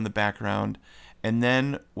Chicago in the background, and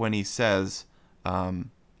then when he says,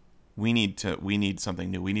 we need something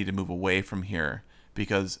new. We need to move away from here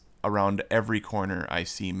because around every corner I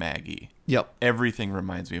see Maggie. Yep. Everything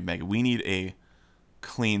reminds me of Maggie. We need a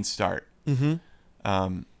clean start.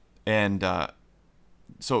 So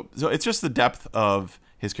it's just the depth of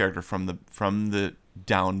his character from the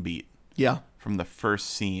downbeat. Yeah. From the first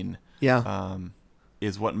scene. Yeah.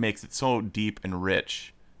 Is what makes it so deep and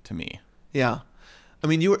rich to me. Yeah. I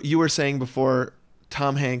mean, you were saying before,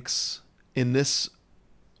 Tom Hanks in this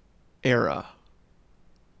era.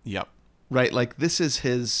 Yep. Right? Like, this is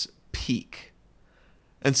his peak.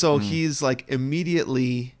 And so he's, like,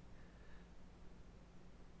 immediately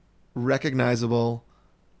recognizable,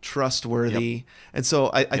 trustworthy. Yep. And so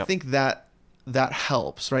I think that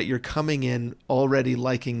helps, right? You're coming in already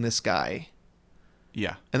liking this guy.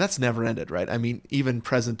 Yeah. And that's never ended, right? I mean, even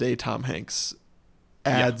present day Tom Hanks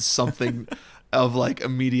adds something of like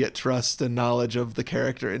immediate trust and knowledge of the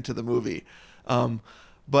character into the movie.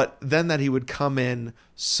 But then that he would come in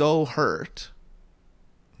so hurt.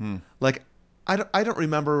 Like I don't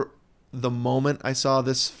remember the moment I saw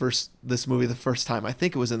this movie the first time. I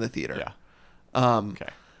think it was in the theater. Yeah. Okay.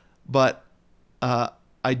 But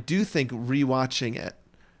I do think rewatching it,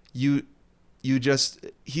 you just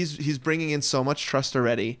he's bringing in so much trust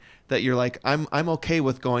already that you're like, I'm okay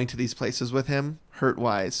with going to these places with him, hurt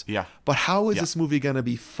wise. Yeah. But how is this movie gonna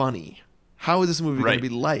be funny? How is this movie gonna be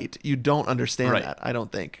light? You don't understand that, I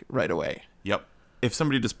don't think, right away. Yep. If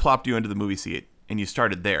somebody just plopped you into the movie seat and you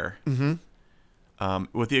started there,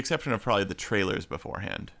 with the exception of probably the trailers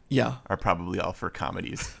beforehand, are probably all for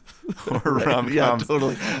comedies or rom-coms. Yeah,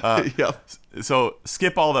 totally. So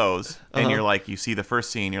skip all those, and you're like, you see the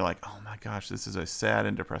first scene, you're like, oh my gosh, this is a sad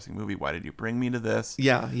and depressing movie. Why did you bring me to this?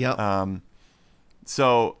 Yeah, yeah.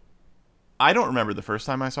 So I don't remember the first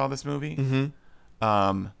time I saw this movie,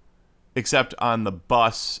 except on the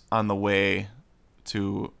bus on the way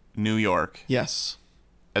to New York. Yes.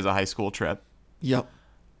 As a high school trip. Yep.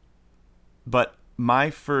 But my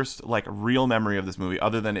first like real memory of this movie,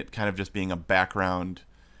 other than it kind of just being a background,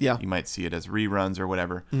 you might see it as reruns or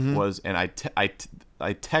whatever, was, and I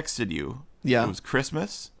texted you. Yeah. It was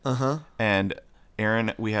Christmas. And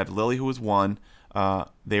Aaron, we had Lily, who was 1.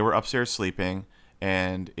 They were upstairs sleeping,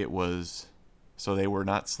 and it was, so they were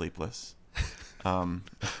not sleepless.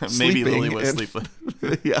 Maybe Lily was sleepless.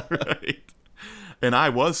 Yeah. Right. And I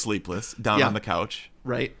was sleepless down on the couch.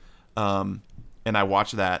 Right. And I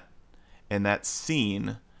watched that, and that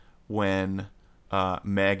scene when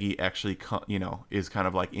Maggie actually, is kind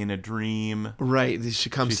of like in a dream. Right. She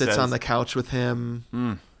sits says, on the couch with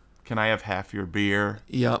him. Can I have half your beer?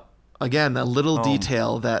 Yep. Again, a little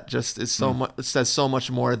detail that just is so much, says so much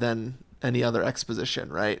more than any other exposition,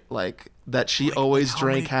 right? Like that she always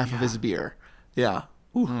drank half of his beer. Yeah.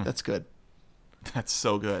 Ooh, that's good. That's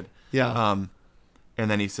so good. Yeah. And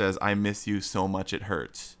then he says, I miss you so much it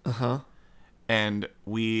hurts. And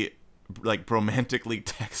we like romantically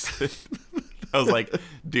texted. I was like,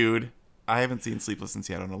 dude, I haven't seen Sleepless in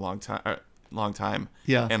Seattle in a long time.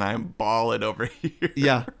 Yeah. And I'm bawling over here.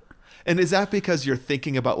 Yeah. And is that because you're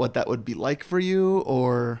thinking about what that would be like for you,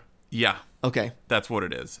 or? Yeah. Okay. That's what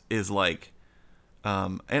it is. Is like,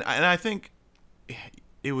 and I think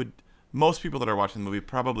it would, most people that are watching the movie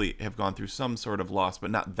probably have gone through some sort of loss, but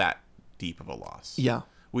not that deep of a loss. Yeah.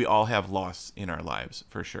 We all have loss in our lives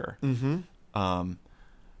for sure.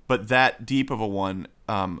 But that deep of a one,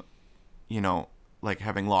 like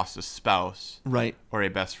having lost a spouse, right, or a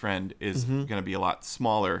best friend is going to be a lot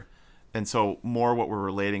smaller. And so more what we're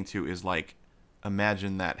relating to is like,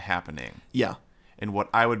 imagine that happening. Yeah. And what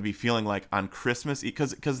I would be feeling like on Christmas,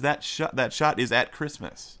 because that shot is at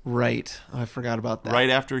Christmas. Right. Oh, I forgot about that. Right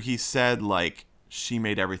after he said, like, she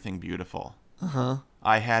made everything beautiful.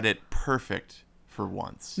 I had it perfect for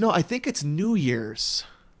once. No, I think it's New Year's.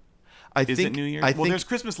 Is it New Year's? Well, there's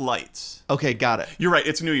Christmas lights. Okay, got it. You're right.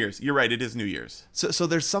 It's New Year's. You're right. It is New Year's. So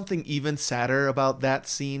there's something even sadder about that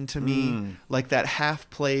scene to me. Like that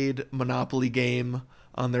half-played Monopoly game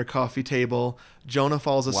on their coffee table. Jonah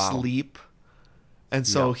falls asleep. And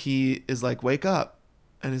so he is like, wake up.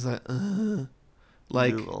 And he's like,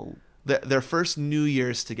 like their first New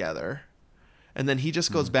Year's together. And then he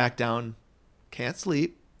just goes back down. Can't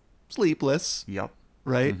sleep. Sleepless. Yep.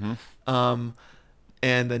 Right?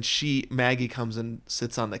 And then Maggie comes and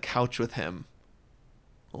sits on the couch with him.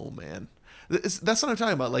 Oh, man. That's what I'm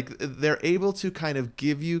talking about. Like, they're able to kind of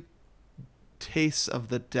give you tastes of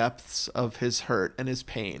the depths of his hurt and his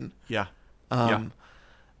pain. Yeah.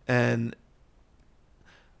 And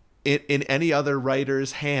in any other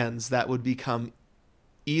writer's hands, that would become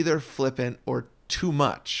either flippant or too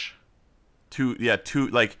much. Too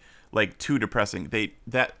depressing.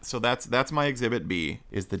 So that's my exhibit B,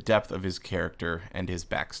 is the depth of his character and his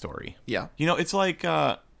backstory. Yeah. You know, it's like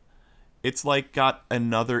got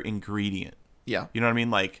another ingredient. Yeah. You know what I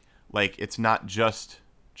mean? Like it's not just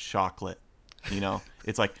chocolate. You know,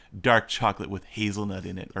 it's like dark chocolate with hazelnut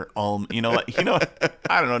in it, or almond. You know,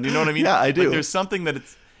 I don't know. Do you know what I mean? Yeah, I do. Like, there's something that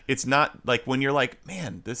it's not like when you're like,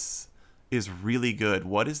 man, this is really good.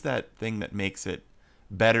 What is that thing that makes it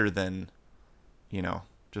better than, you know,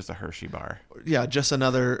 just a Hershey bar? Yeah, just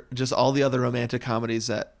all the other romantic comedies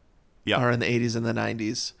that are in the 80s and the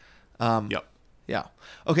 90s. Yeah.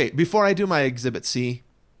 Okay, before I do my exhibit C,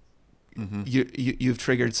 you've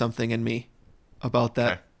triggered something in me about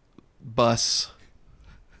that bus.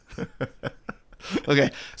 Okay,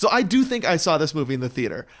 so I do think I saw this movie in the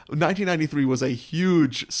theater. 1993 was a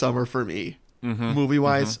huge summer for me,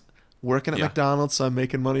 movie-wise. Working at McDonald's, so I'm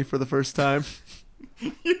making money for the first time.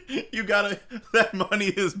 You gotta, that money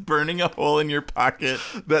is burning a hole in your pocket.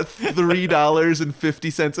 That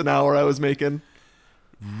 $3.50 an hour I was making.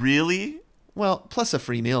 Really? Well, plus a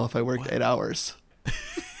free meal if I worked 8 hours.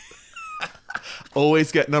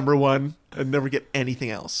 Always get number one and never get anything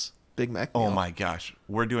else. Big Mac meal. Oh my gosh.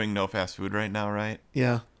 We're doing no fast food right now, right?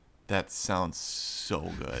 Yeah. That sounds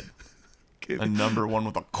so good. A number one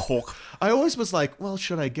with a Coke. I always was like, well,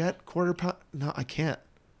 should I get quarter pound? No, I can't.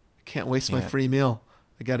 I can't waste my free meal.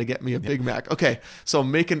 I got to get me a Big Mac. Okay, so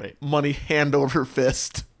I'm making money hand over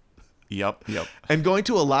fist. Yep. And going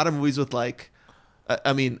to a lot of movies with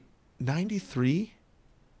 93?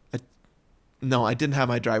 No, I didn't have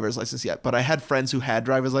my driver's license yet, but I had friends who had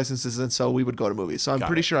driver's licenses, and so we would go to movies. So I'm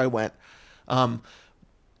pretty sure I went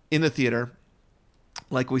in the theater.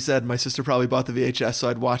 Like we said, my sister probably bought the VHS, so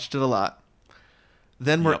I'd watched it a lot.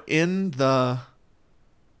 Then we're in the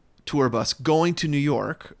tour bus going to New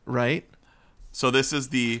York, right? So this is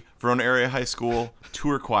the Verona Area High School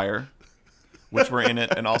tour choir, which were in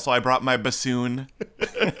it, and also I brought my bassoon.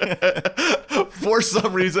 For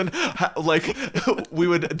some reason, like, we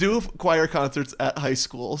would do choir concerts at high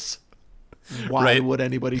schools. Why would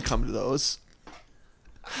anybody come to those?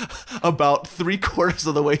 About 3/4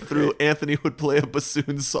 of the way through, Anthony would play a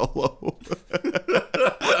bassoon solo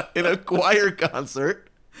in a choir concert.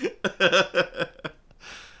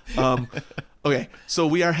 Okay, so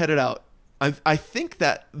we are headed out. I think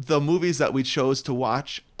that the movies that we chose to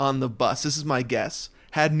watch on the bus, this is my guess,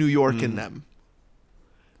 had New York in them.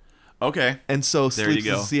 Okay. And so Sleepless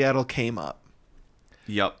in Seattle came up.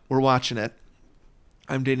 Yep. We're watching it.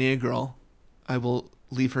 I'm dating a girl. I will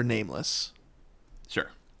leave her nameless. Sure.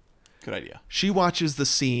 Good idea. She watches the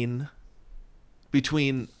scene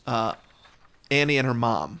between Annie and her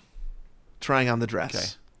mom trying on the dress. Okay.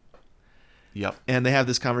 Yep. And they have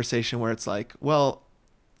this conversation where it's like, well,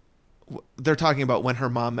 they're talking about when her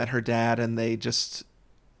mom met her dad and they just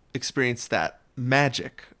experienced that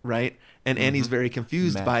magic, right? And Annie's very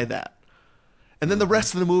confused by that. And then the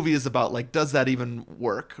rest of the movie is about, like, does that even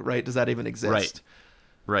work, right? Does that even exist?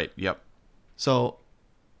 Right, yep. So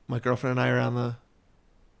my girlfriend and I are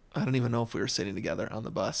I don't even know if we were sitting together on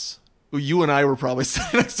the bus. You and I were probably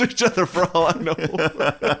sitting next to each other for all I know.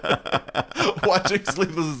 Watching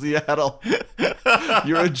Sleepless in Seattle.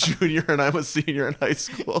 You're a junior and I'm a senior in high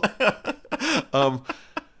school.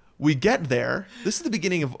 We get there. This is the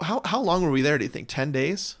beginning of... How long were we there, do you think? 10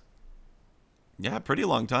 days? Yeah, pretty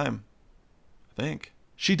long time, I think.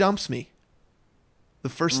 She dumps me the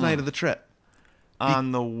first night of the trip.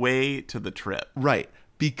 On the way to the trip. Right.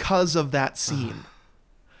 Because of that scene.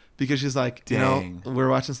 Because she's like, Dang. we're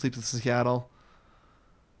watching Sleepless in Seattle.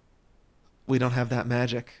 We don't have that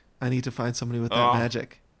magic. I need to find somebody with that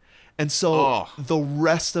magic. And so the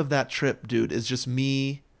rest of that trip, dude, is just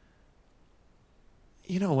me.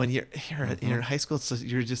 You know, when you're in high school, it's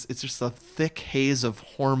just a thick haze of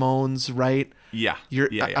hormones, right? Yeah.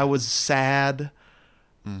 I was sad.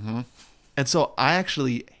 Mm-hmm. And so I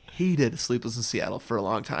actually hated Sleepless in Seattle for a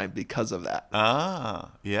long time because of that.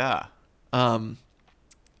 Yeah.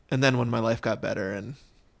 And then when my life got better and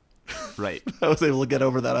right, I was able to get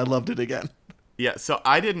over that, I loved it again. Yeah, so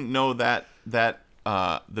I didn't know that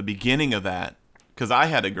the beginning of that, because I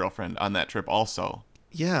had a girlfriend on that trip also.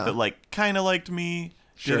 Yeah. That, like, kind of liked me.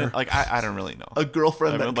 Sure. Like, I don't really know. A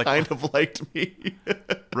girlfriend that kind of liked me.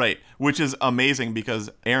 Right, which is amazing because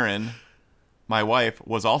Erin, my wife,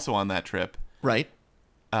 was also on that trip. Right.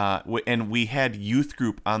 and we had youth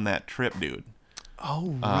group on that trip, dude.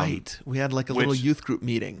 Oh, right. We had like a little youth group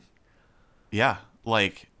meeting. Yeah,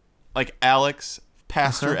 like Alex,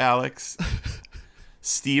 Pastor Alex,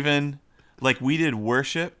 Steven, like we did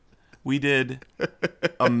worship, we did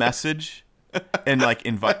a message, and like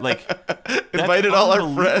invited all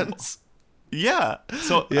our friends. Yeah.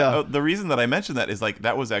 So the reason that I mentioned that is like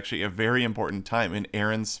that was actually a very important time in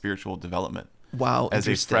Aaron's spiritual development. Wow. As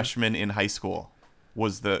a freshman in high school,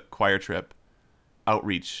 was the choir trip,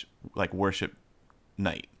 outreach, like worship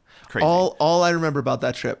night. Crazy. All I remember about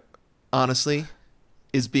that trip, honestly,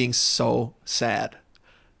 is being so sad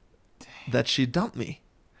that she dumped me.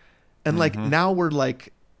 And like now we're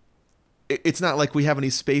like, it's not like we have any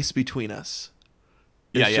space between us.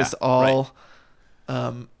 It's just all. Right.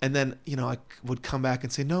 And then, you know, I would come back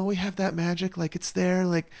and say, no, we have that magic. Like, it's there.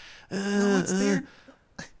 Like, no, it's there.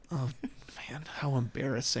 Oh, man, how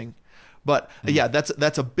embarrassing. But, yeah,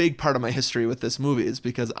 that's a big part of my history with this movie is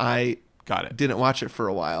because I didn't watch it for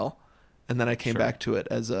a while. And then I came back to it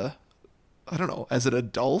as an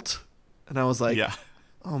adult. And I was like,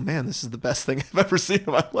 oh, man, this is the best thing I've ever seen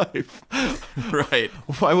in my life. Right.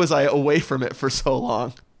 Why was I away from it for so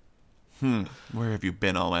long? Where have you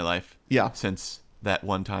been all my life? Yeah. Since that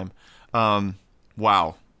one time.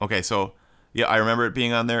 Wow. Okay, so yeah, I remember it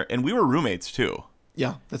being on there, and we were roommates too.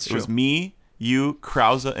 Yeah, that's true. It was me, you,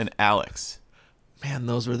 Krause, and Alex. Man,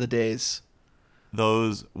 those were the days.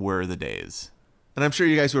 Those were the days. And I'm sure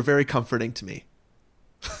you guys were very comforting to me.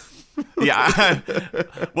 Yeah.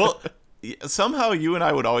 Well, somehow you and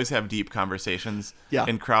I would always have deep conversations. Yeah.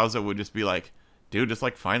 And Krause would just be like, dude, just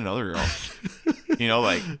like find another girl. You know,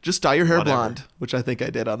 like just dye your hair blonde, which I think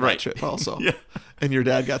I did on that trip also. Yeah. And your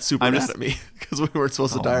dad got super mad at me because we weren't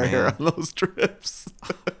supposed to dye our hair on those trips.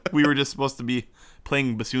 We were just supposed to be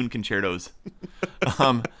playing bassoon concertos.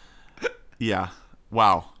 Yeah.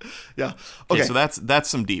 Wow. Yeah. Okay. So that's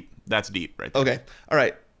some deep. That's deep right there. Okay. All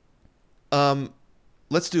right.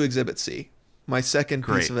 Let's do Exhibit C. My second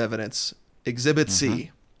piece of evidence. Exhibit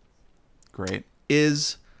C. Great.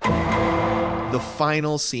 Is the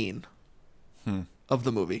final scene of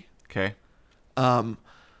the movie. Okay.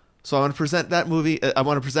 So I want to present that movie. I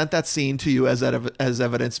want to present that scene to you as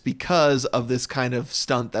evidence because of this kind of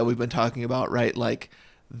stunt that we've been talking about, right? Like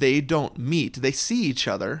they don't meet; they see each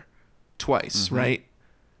other twice, right?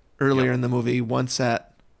 Earlier in the movie, once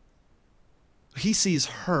he sees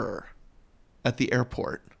her at the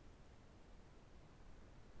airport,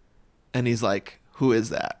 and he's like, "Who is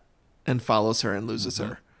that?" and follows her and loses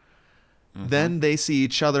her. Then they see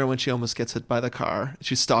each other when she almost gets hit by the car.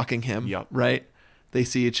 She's stalking him, right? They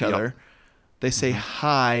see each other. They say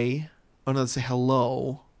hi. Oh, no, they say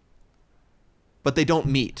hello. But they don't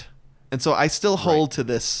meet. And so I still hold to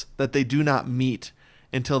this, that they do not meet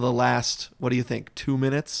until the last, what do you think, 2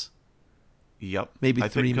 minutes? Yep. Maybe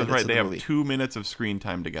 3 minutes of the they movie. have 2 minutes of screen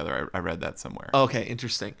time together. I read that somewhere. Okay,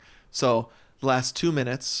 interesting. So the last 2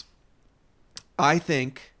 minutes, I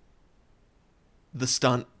think the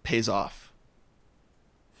stunt pays off.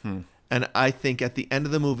 And I think at the end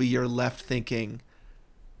of the movie, you're left thinking,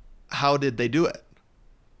 how did they do it?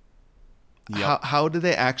 Yep. How did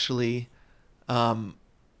they actually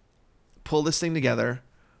pull this thing together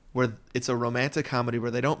where it's a romantic comedy where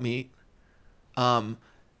they don't meet? And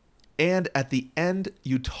at the end,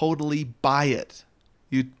 you totally buy it.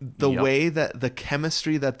 The way that the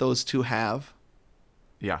chemistry that those two have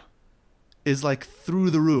is like through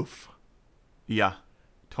the roof. Yeah,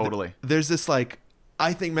 totally. There's this like,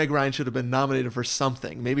 I think Meg Ryan should have been nominated for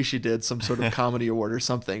something. Maybe she did some sort of comedy award or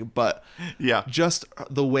something. But just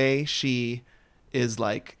the way she is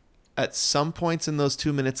like at some points in those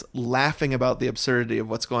 2 minutes laughing about the absurdity of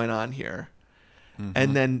what's going on here.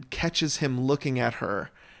 And then catches him looking at her.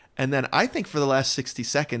 And then I think for the last 60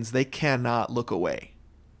 seconds, they cannot look away.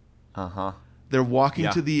 They're walking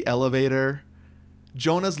to the elevator.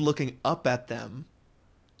 Jonah's looking up at them.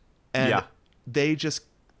 And they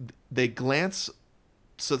glance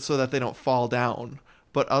so that they don't fall down,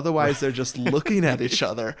 but otherwise they're just looking at each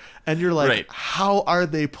other, and you're like, how are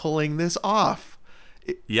they pulling this off?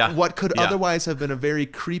 What could otherwise have been a very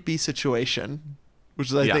creepy situation, which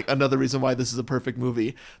is, I think, another reason why this is a perfect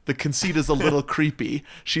movie. The conceit is a little creepy.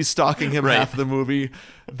 She's stalking him half the movie.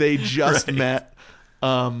 They just met.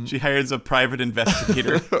 She hires a private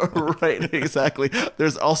investigator. Right, exactly.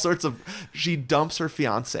 There's all sorts of... She dumps her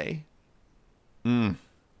fiance.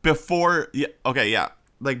 Before...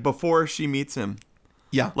 Like, before she meets him.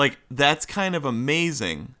 Yeah. Like, that's kind of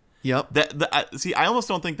amazing. Yep. See, I almost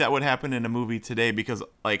don't think that would happen in a movie today because,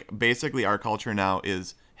 like, basically our culture now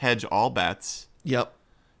is hedge all bets. Yep.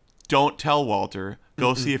 Don't tell Walter.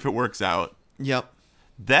 Go see if it works out. Yep.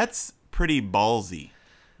 That's pretty ballsy,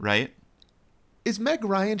 right? Is Meg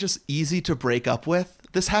Ryan just easy to break up with?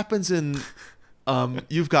 This happens in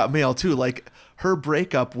You've Got Mail too. Like her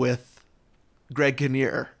breakup with Greg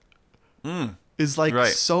Kinnear is like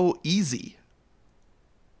so easy.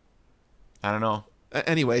 I don't know.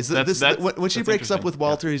 Anyways, when she breaks up with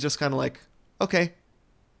Walter, he's just kind of like, okay.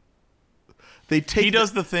 He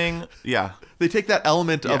does the thing, yeah. They take that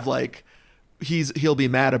element of like he'll be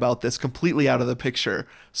mad about this completely out of the picture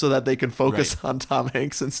so that they can focus on Tom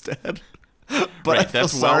Hanks instead. But I feel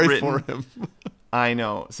sorry for him. I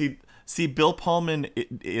know. See, Bill Pullman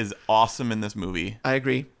is awesome in this movie. I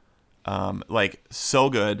agree. Like so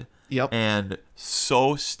good. Yep. And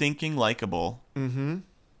so stinking likable. Mm-hmm.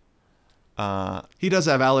 He does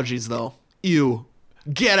have allergies though. Ew.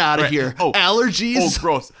 Get out of here. Oh, allergies? Oh,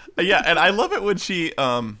 gross. Yeah, and I love it when she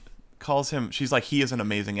calls him, she's like, he is an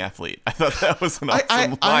amazing athlete. I thought that was an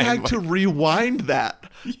awesome line. I had to rewind that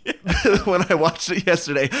when I watched it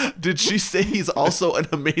yesterday. Did she say he's also an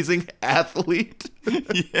amazing athlete?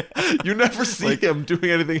 Yeah. You never see him doing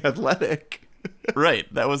anything athletic.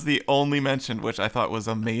 Right. That was the only mention, which I thought was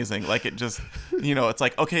amazing. Like, it just, it's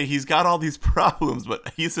like, okay, he's got all these problems,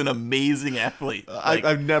 but he's an amazing athlete. Like,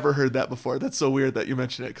 I've never heard that before. That's so weird that you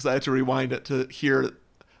mentioned it, because I had to rewind it to hear,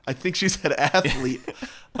 I think she said athlete.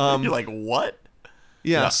 You're like, what?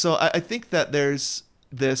 Yeah, so I think that there's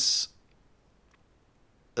this,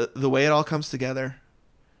 the way it all comes together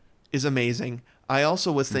is amazing. I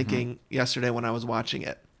also was thinking yesterday when I was watching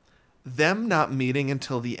it, them not meeting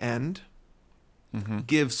until the end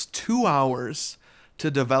gives 2 hours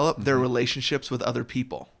to develop their relationships with other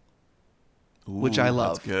people, which I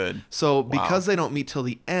love. That's good. So because they don't meet till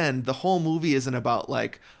the end, the whole movie isn't about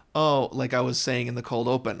like, oh, like I was saying in the cold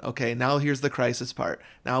open, okay, now here's the crisis part.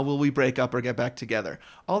 Now will we break up or get back together?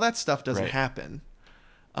 All that stuff doesn't happen.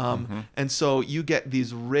 And so you get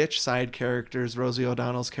these rich side characters, Rosie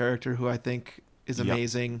O'Donnell's character, who I think is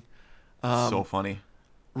amazing. So funny.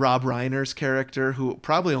 Rob Reiner's character, who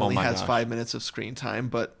probably only has 5 minutes of screen time,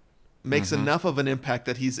 but makes enough of an impact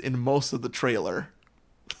that he's in most of the trailer.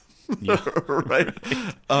 Yeah. Right?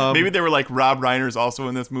 Maybe they were like, Rob Reiner's also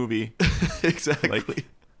in this movie. Exactly. Like,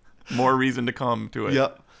 more reason to come to it.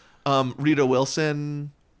 Yep. Rita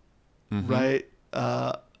Wilson, right?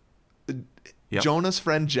 Jonah's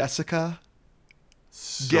friend Jessica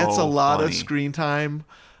gets a lot of screen time.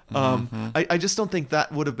 I just don't think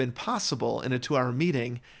that would have been possible in a 2-hour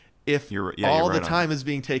meeting if all the time is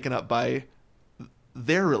being taken up by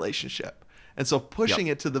their relationship. And so pushing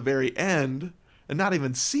it to the very end and not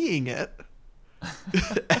even seeing it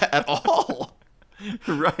at all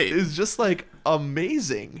is just like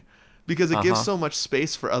amazing, because it gives so much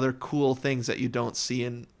space for other cool things that you don't see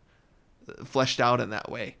in fleshed out in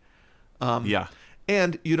that way.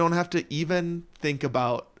 And you don't have to even think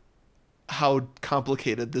about how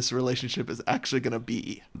complicated this relationship is actually going to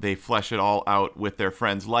be. They flesh it all out with their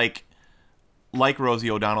friends, like Rosie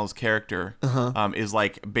O'Donnell's character is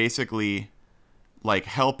like basically like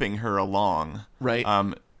helping her along,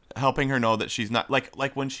 right? Helping her know that she's not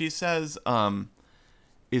like when she says,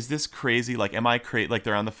 "Is this crazy? Like, am I crazy?" Like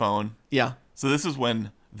they're on the phone. Yeah. So this is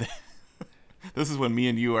when me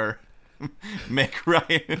and you are Meg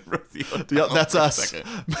Ryan and Rosie O'Donnell. Yeah, that's us.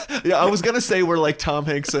 Yeah, I was gonna say we're like Tom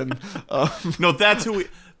Hanks and. No,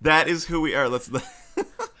 that is who we are.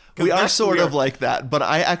 We are sort of like that, but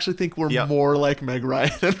I actually think we're more like Meg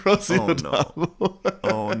Ryan and Rosie O'Donnell. No.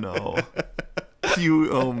 Oh no.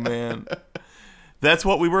 Oh man. That's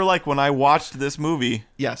what we were like when I watched this movie.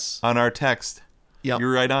 Yes. On our text. Yeah.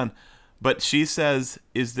 You're right on. But she says,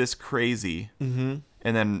 "Is this crazy?" Mm-hmm.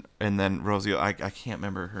 And then Rosie, I can't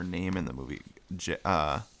remember her name in the movie.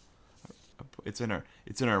 It's in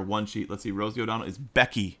our one sheet. Let's see. Rosie O'Donnell is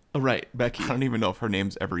Becky. Oh, right, Becky. I don't even know if her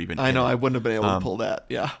name's ever even. I know. I wouldn't have been able to pull that.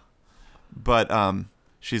 Yeah. But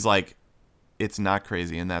she's like, it's not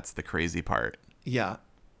crazy, and that's the crazy part. Yeah.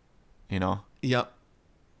 You know. Yep.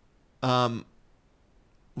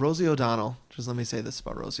 Rosie O'Donnell. Just let me say this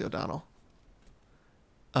about Rosie O'Donnell.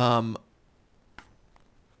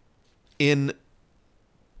 In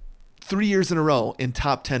 3 years in a row in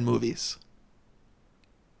top 10 movies.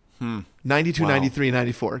 92, 93,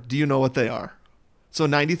 94. Do you know what they are? So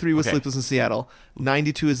 93 was Sleepless in Seattle.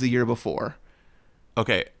 92 is the year before.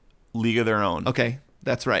 Okay. League of Their Own. Okay.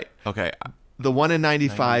 That's right. Okay. The one in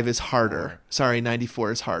 95 is harder. Sorry,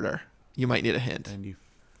 94 is harder. You might need a hint.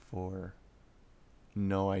 94.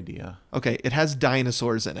 No idea. Okay. It has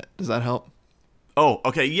dinosaurs in it. Does that help? Oh,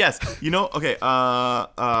 okay. Yes. Okay.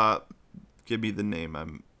 Give me the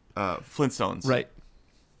name. Flintstones. Right.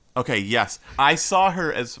 Okay. Yes. I saw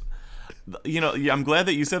her as, I'm glad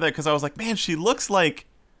that you said that, because I was like, man, she looks like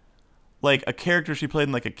like a character she played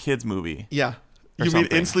in like a kids movie. Yeah. Or You mean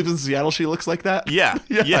something. in Sleepless in Seattle she looks like that? Yeah.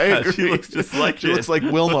 Yeah, I agree. She looks just like She looks like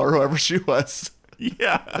Wilma or whoever she was.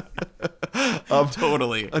 Yeah.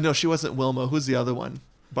 Totally. No, she wasn't Wilma. Who's the other one?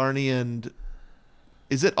 Barney and...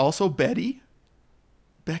 Is it also Betty?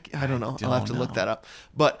 Becky? I don't know. I'll have to look that up.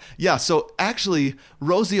 But yeah, so actually,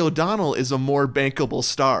 Rosie O'Donnell is a more bankable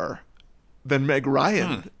star than Meg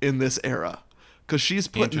Ryan in this era. Because she's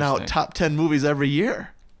putting out top 10 movies every year.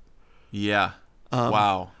 Yeah.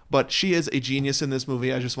 Wow. But she is a genius in this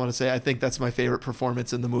movie. I just want to say, I think that's my favorite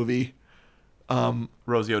performance in the movie.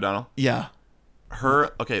 Rosie O'Donnell? Yeah.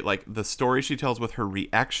 Okay, like the story she tells with her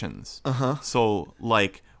reactions. So,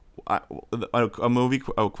 like, a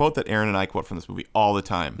quote that Aaron and I quote from this movie all the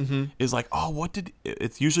time is like,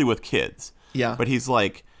 it's usually with kids. Yeah. But he's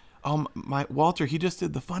like, my Walter, he just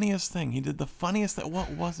did the funniest thing. He did the funniest thing.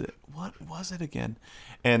 What was it? What was it again?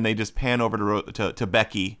 And they just pan over to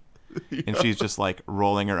Becky. And she's just like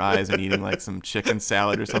rolling her eyes and eating like some chicken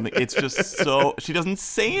salad or something. It's just so, she doesn't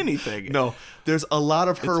say anything. No, there's a lot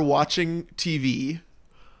of her watching TV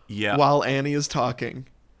while Annie is talking.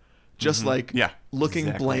 Just like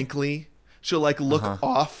looking blankly. She'll like look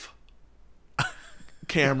off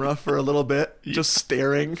camera for a little bit, just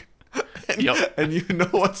staring. And you know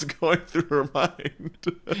what's going through her mind.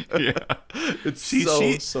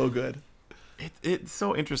 It's so good. It's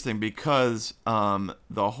so interesting because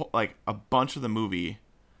the whole, like, a bunch of the movie,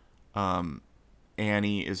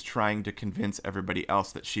 Annie is trying to convince everybody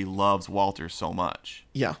else that she loves Walter so much.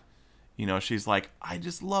 Yeah. You know, she's like, I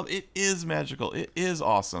just love it. Is magical. It is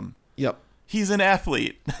awesome. Yep. He's an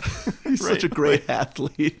athlete. He's such a great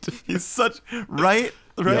athlete. He's such right.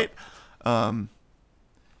 Yep.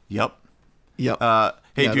 Yep.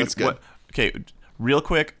 Hey, dude. That's good. Okay, real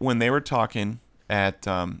quick, when they were talking at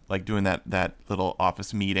like doing that little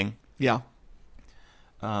office meeting. Yeah.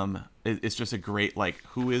 It's just a great, like,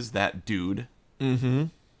 who is that dude? Mm-hmm.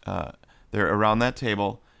 They're around that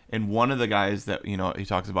table, and one of the guys that, you know, he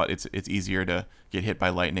talks about it's easier to get hit by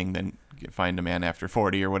lightning than find a man after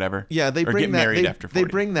 40 or whatever. Yeah, they or bring get that married after 40. They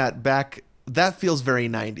bring that back. That feels very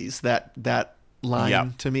 90s. That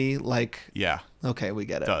line to me, like, yeah. Okay, we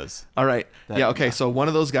get it. Does. All right. Okay, so one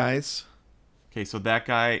of those guys. Okay, so that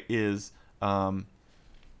guy is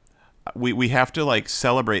we have to, like,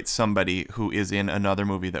 celebrate somebody who is in another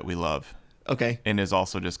movie that we love. Okay. And is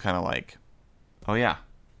also just kind of like, oh yeah,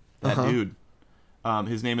 that dude.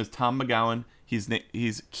 His name is Tom McGowan.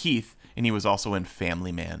 He's Keith, and he was also in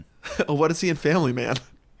Family Man. What is he in Family Man?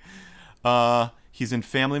 He's in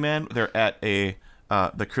Family Man. They're at the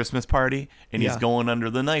Christmas party, and he's going under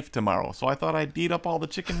the knife tomorrow. So I thought I'd beat up all the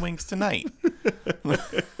chicken wings tonight.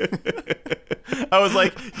 I was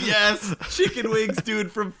like, yes, chicken wings,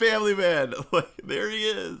 dude, from Family Man. Like, there he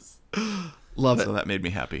is. Love it. So that made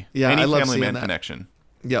me happy. Yeah, Any I love Family seeing Man that. connection.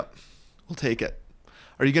 Yep, we'll take it.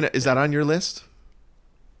 Are you gonna? Is that on your list?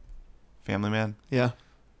 Family Man. Yeah.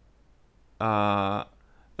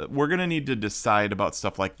 We're gonna need to decide about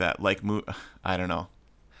stuff like that. Like, I don't know,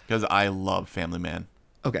 because I love Family Man.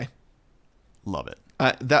 Okay. Love it.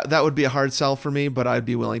 That would be a hard sell for me, but I'd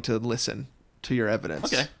be willing to listen to your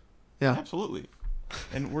evidence. Okay. Yeah. Absolutely.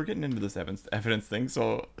 And we're getting into this evidence thing,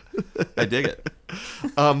 so I dig it.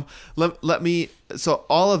 Let me. So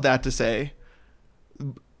all of that to say,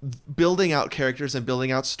 building out characters and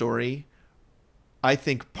building out story, I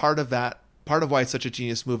think part of why it's such a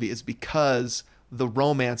genius movie is because the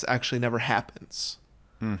romance actually never happens.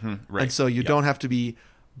 Mm-hmm, right. And so you don't have to be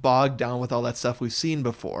bogged down with all that stuff we've seen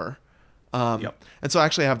before. And so I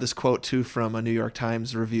actually have this quote too from a New York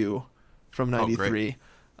Times review from '93.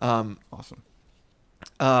 Awesome.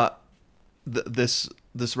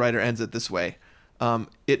 This writer ends it this way.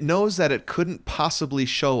 It knows that it couldn't possibly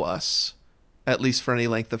show us, at least for any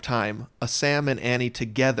length of time, a Sam and Annie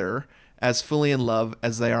together as fully in love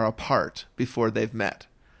as they are apart before they've met.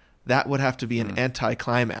 That would have to be an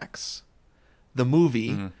anticlimax. The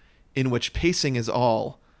movie, in which pacing is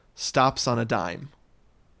all, stops on a dime.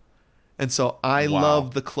 And so I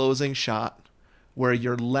love the closing shot where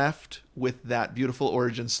you're left with that beautiful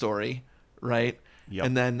origin story, right? Yep.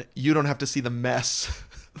 And then you don't have to see the mess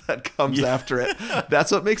that comes after it.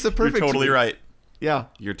 That's what makes it perfect. You're totally right. Yeah.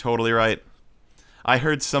 You're totally right. I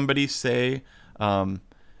heard somebody say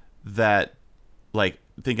that, like,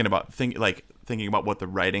 thinking about what the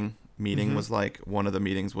writing meeting was like. One of the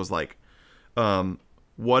meetings was like,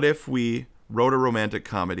 what if we wrote a romantic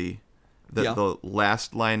comedy that the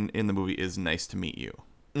last line in the movie is "nice to meet you"?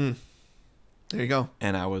 There you go.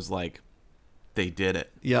 And I was like, they did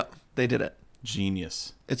it. Yep, they did it.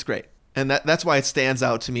 Genius. It's great. And that's why it stands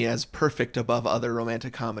out to me as perfect above other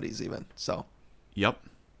romantic comedies even. So. Yep.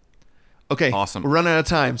 Okay. Awesome. We're running out of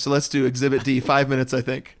time, so let's do Exhibit D. 5 minutes, I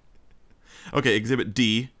think. Okay, Exhibit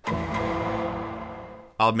D.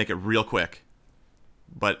 I'll make it real quick,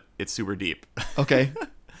 but it's super deep. Okay.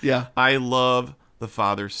 Yeah. I love the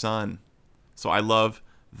father-son. So I love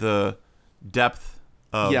the depth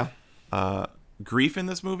of grief in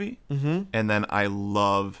this movie. Mm-hmm. And then I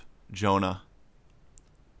love Jonah.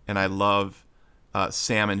 And I love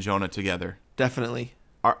Sam and Jonah together. Definitely.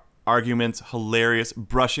 Arguments, hilarious.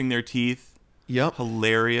 Brushing their teeth. Yep.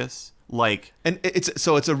 Hilarious. And it's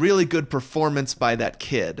a really good performance by that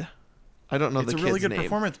kid. I don't know the kid's name. It's a really good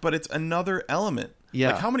performance, but it's another element.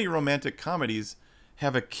 Yeah. Like, how many romantic comedies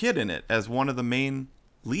have a kid in it as one of the main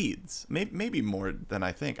leads? Maybe more than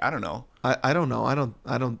I think. I don't know. I don't know. I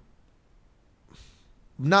don't.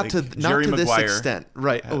 Not like to Jerry this Maguire extent,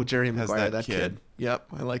 right? Jerry has Maguire, that kid. Yep,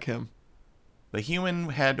 I like him. The human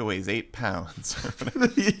head weighs 8 pounds.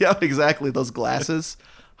 Yeah, exactly. Those glasses.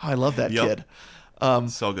 Oh, I love that kid.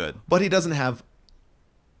 So good. But he doesn't have.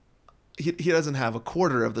 He doesn't have a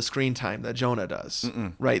quarter of the screen time that Jonah does.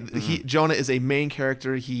 Right? Jonah is a main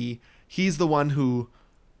character. He's the one who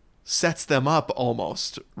sets them up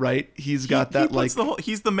almost. Right? He's got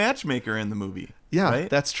he's the matchmaker in the movie. Yeah, right?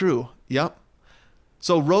 That's true. Yep.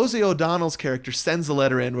 So Rosie O'Donnell's character sends the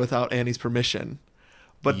letter in without Annie's permission.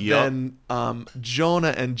 But then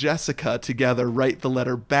Jonah and Jessica together write the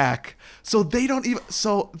letter back. So they don't even.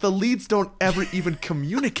 So the leads don't ever even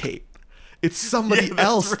communicate. It's somebody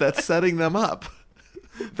else that's setting them up.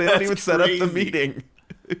 They don't even set up the meeting.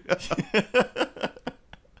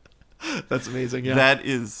 That's amazing. Yeah. That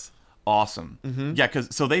is awesome. Mm-hmm. Yeah,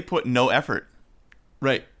 because so they put no effort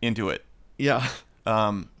into it. Yeah.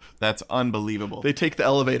 That's unbelievable. They take the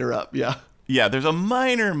elevator up. Yeah. Yeah. There's a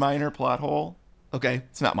minor plot hole. Okay.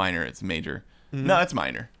 It's not minor. It's major. Mm-hmm. No, it's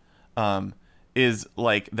minor. Is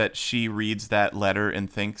like that she reads that letter and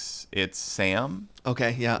thinks it's Sam.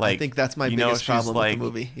 Okay, yeah. Like, I think that's my biggest problem with like, the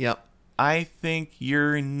movie. Yep. I think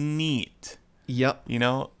you're neat. Yep. You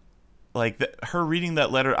know? Like, her reading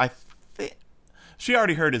that letter, I think she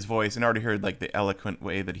already heard his voice and already heard, like, the eloquent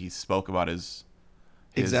way that he spoke about his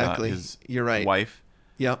You're right. wife.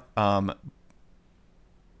 Yep. I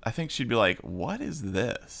think she'd be like, what is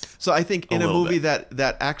this? So I think in a movie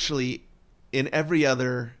that actually, in every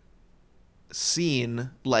other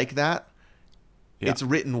scene like that, it's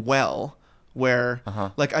written well, where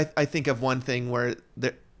like I think of one thing where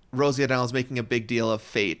Rosie O'Donnell's making a big deal of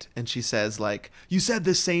fate, and she says like, you said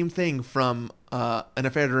the same thing from An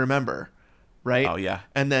Affair to Remember, right? Oh yeah.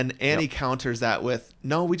 And then Annie counters that with,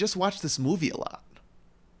 no, we just watched this movie a lot.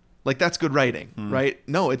 Like, that's good writing, right?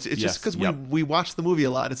 No, it's just because we watched the movie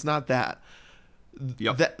a lot. It's not that.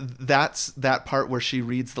 Yep. That's that part where she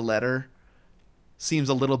reads the letter seems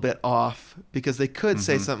a little bit off, because they could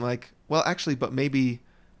say something like, well, actually, but maybe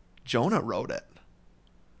Jonah wrote it.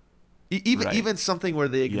 Even something where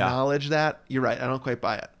they acknowledge that. You're right. I don't quite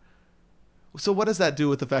buy it. So what does that do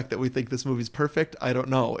with the fact that we think this movie's perfect? I don't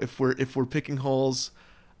know. If we're picking holes,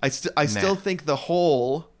 I still think the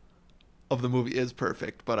whole of the movie is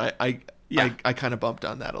perfect, but I kind of bumped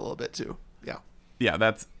on that a little bit too. Yeah. Yeah,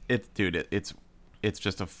 that's it, dude. It's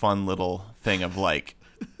just a fun little thing of like,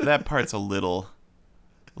 that part's a little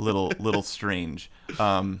strange.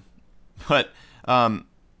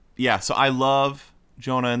 Yeah. So I love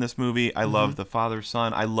Jonah in this movie. I love the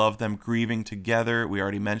father-son. I love them grieving together. We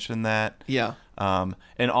already mentioned that. Yeah.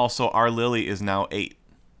 And also our Lily is now 8.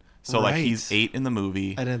 So like he's 8 in the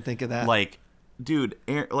movie. I didn't think of that. Like, dude,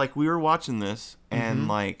 like we were watching this and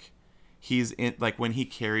like he's in, like when he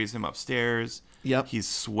carries him upstairs, he's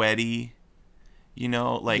sweaty, you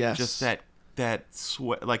know, like just that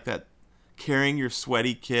sweat, like that carrying your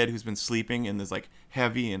sweaty kid who's been sleeping and is like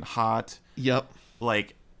heavy and hot. Yep.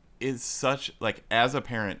 Like, is such, like, as a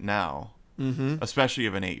parent now, especially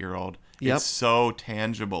of an 8-year-old, it's so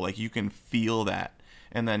tangible. Like, you can feel that.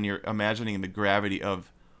 And then you're imagining the gravity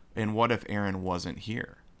of, and what if Aaron wasn't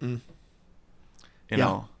here? You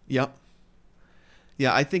know? Yep.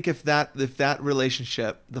 Yeah, I think if that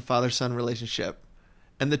relationship, the father-son relationship,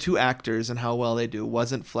 and the two actors and how well they do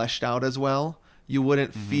wasn't fleshed out as well, you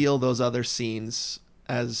wouldn't feel those other scenes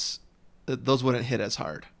as, those wouldn't hit as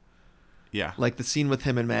hard. Yeah. Like the scene with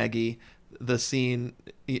him and Maggie, the scene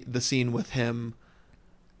with him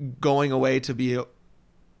going away to be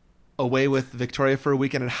away with Victoria for a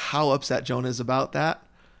weekend, and how upset Jonah is about that.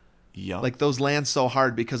 Yeah. Like, those land so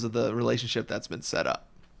hard because of the relationship that's been set up.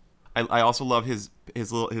 I also love his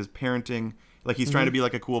parenting. Like, he's trying to be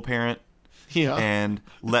like a cool parent. Yeah. And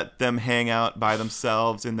let them hang out by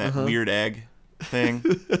themselves in that weird egg thing.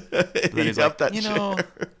 But then he's like, you know.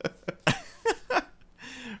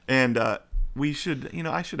 And we should,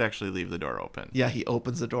 I should actually leave the door open. Yeah, he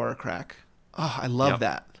opens the door a crack. Oh, I love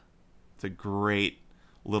that. It's a great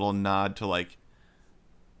little nod to like,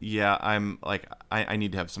 yeah, I'm like, I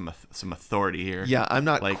need to have some authority here. Yeah, I'm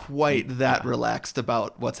not like, quite that relaxed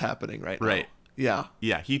about what's happening right now. Right. Yeah.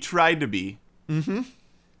 Yeah, he tried to be. Mm-hmm. And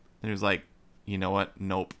he was like, you know what?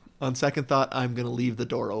 Nope. On second thought, I'm going to leave the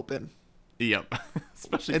door open. Yep.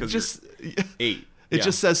 Especially because you're 8. It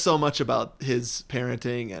just says so much about his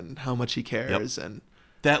parenting and how much he cares and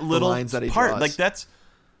that little the lines that he part. draws. Like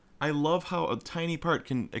I love how a tiny part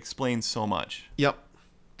can explain so much. Yep.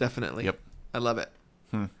 Definitely. Yep. I love it.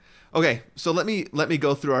 Okay, so let me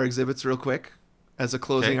go through our exhibits real quick as a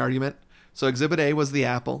closing argument. So Exhibit A was the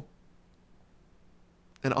apple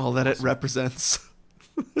and all that it represents.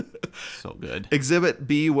 So good. Exhibit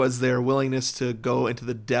B was their willingness to go into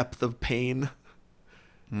the depth of pain,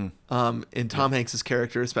 in Tom Hanks's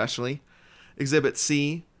character especially. Exhibit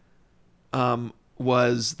C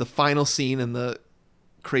was the final scene and the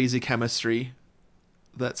crazy chemistry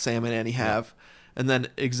that Sam and Annie have. And then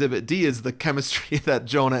Exhibit D is the chemistry that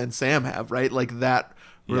Jonah and Sam have, right? Like that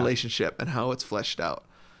relationship and how it's fleshed out.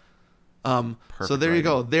 So there you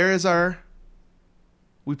go. There is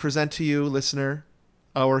we present to you, listener,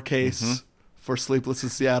 our case for Sleepless in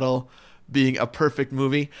Seattle being a perfect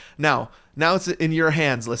movie. Now it's in your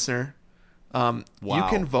hands, listener. You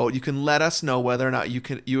can vote. You can let us know whether or not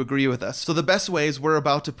you agree with us. So the best way is we're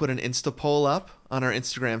about to put an Insta poll up on our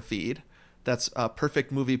Instagram feed. That's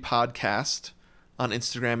Perfect Movie Podcast on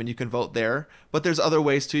Instagram, and you can vote there. But there's other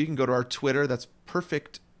ways too. You can go to our Twitter. That's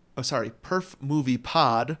Perf Movie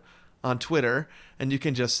Pod on Twitter, and you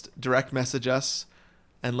can just direct message us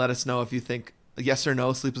and let us know if you think yes or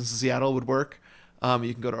no Sleepless in Seattle would work.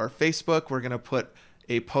 You can go to our Facebook. We're going to put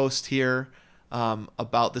a post here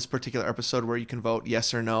about this particular episode where you can vote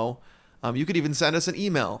yes or no. You could even send us an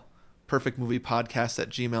email,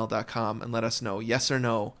 perfectmoviepodcast@gmail.com, and let us know yes or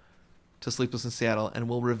no to Sleepless in Seattle, and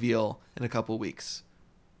we'll reveal in a couple weeks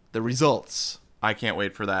the results. I can't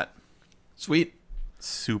wait for that. Sweet.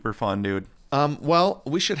 Super fun, dude. Well,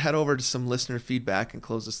 we should head over to some listener feedback and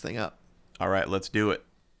close this thing up. All right, let's do it.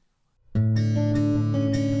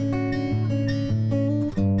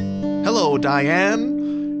 Hello,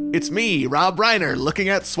 Diane. It's me, Rob Reiner, looking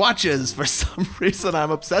at swatches. For some reason,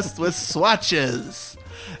 I'm obsessed with swatches.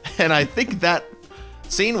 And I think that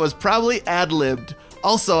scene was probably ad-libbed.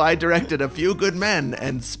 Also, I directed A Few Good Men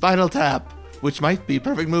and Spinal Tap, which might be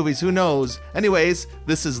perfect movies, who knows? Anyways,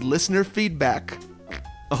 this is listener feedback.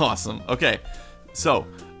 Awesome. Okay, so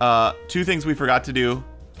 2 things we forgot to do.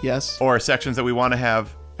 Yes. Or sections that we want to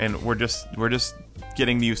have, and we're just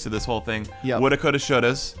getting used to this whole thing. Yeah. Woulda, coulda,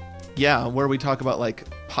 shouldas. Yeah, where we talk about like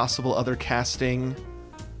possible other casting.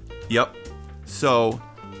 Yep. So,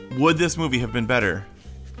 would this movie have been better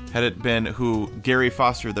had it been who Gary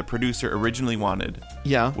Foster, the producer, originally wanted?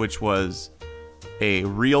 Yeah. Which was a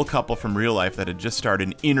real couple from real life that had just starred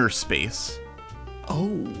in Inner Space.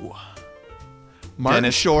 Oh. Martin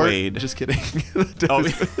Dennis Short. Quaid. Just kidding.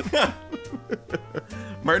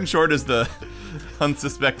 Martin Short is the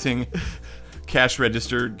unsuspecting cash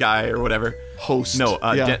register guy or whatever. Host. No,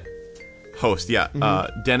 yeah. Host, yeah.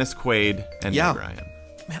 Dennis Quaid and Meg Ryan.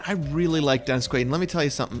 Man, I really like Dennis Quaid. And let me tell you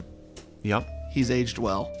something. Yep. He's aged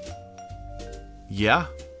well. Yeah.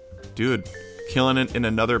 Dude, killing it in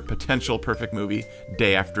another potential perfect movie,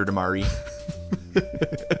 Day After Tomorrow.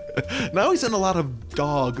 Now he's in a lot of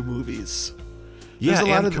dog movies. Yeah,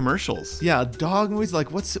 and commercials. Yeah, dog movies.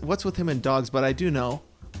 Like, what's with him and dogs? But I do know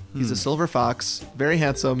he's a silver fox, very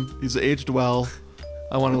handsome. He's aged well.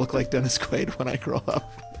 I want to look like Dennis Quaid when I grow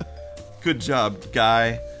up. Good job,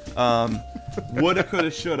 guy. Woulda,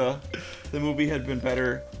 coulda, shoulda. The movie had been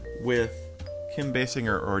better with Kim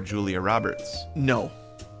Basinger or Julia Roberts. No.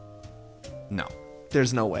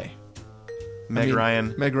 There's no way. Meg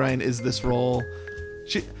Ryan. Meg Ryan is this role.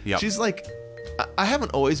 She's like, I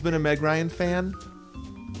haven't always been a Meg Ryan fan.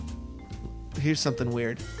 Here's something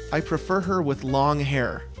weird. I prefer her with long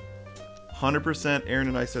hair. 100%. Aaron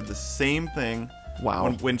and I said the same thing.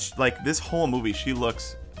 Wow. When she, like this whole movie, she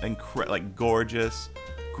looks like gorgeous,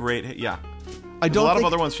 great. Yeah. I don't. A lot of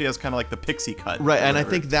other ones she has kind of like the pixie cut. Right, and I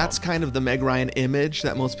think that's kind of the Meg Ryan image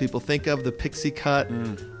that most people think of, the pixie cut.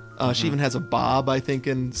 She even has a bob, I think,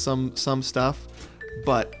 in some stuff.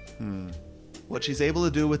 But what she's able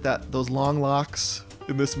to do with those long locks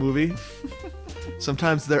in this movie,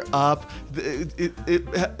 sometimes they're up.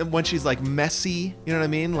 When she's like messy, you know what I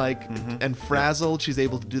mean? Like, and frazzled, she's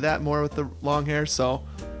able to do that more with the long hair. So,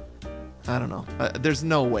 I don't know. There's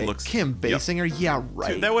no way. Kim Basinger, yeah,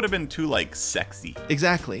 right. That would have been too, like, sexy.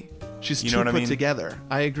 Exactly. She's too put together.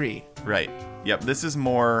 I agree. Right. Yep. This is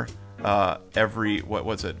more what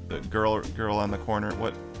was it? The girl on the corner.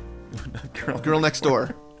 What? Girl Next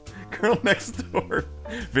Door. Girl Next Door.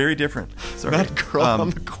 Very different. Sorry. Not Girl on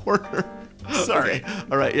the Corner. Sorry. Okay.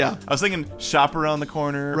 All right. Yeah. I was thinking Shop Around the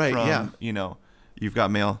Corner. Right. From, yeah. You've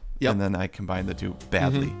Got Mail. Yep. And then I combined the two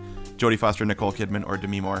badly. Jodie Foster, Nicole Kidman, or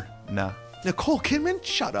Demi Moore. Nah. Nicole Kidman?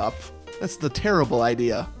 Shut up. That's the terrible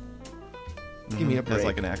idea. Give me a break. Has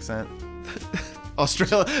like an accent.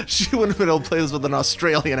 Australia. She wouldn't have been able to play this with an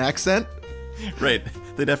Australian accent. Right.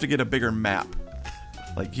 They'd have to get a bigger map.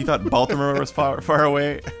 Like, he thought Baltimore was far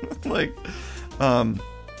away. Like,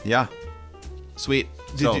 yeah. Sweet.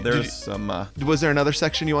 Was there another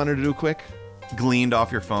section you wanted to do quick? Gleaned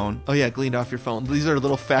off your phone. Oh yeah, gleaned off your phone. These are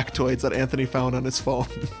little factoids that Anthony found on his phone.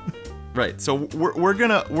 Right. So we're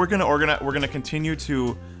gonna organize. We're gonna continue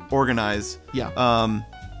to organize. Yeah.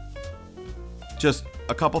 Just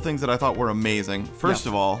a couple things that I thought were amazing. First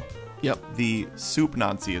of all, yep, the soup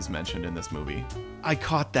Nazi is mentioned in this movie. I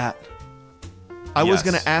caught that. I was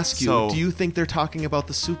gonna ask you, do you think they're talking about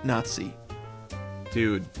the soup Nazi?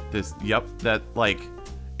 Dude, that like,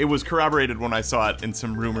 it was corroborated when I saw it in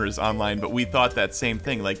some rumors online, but we thought that same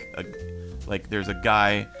thing. Like there's a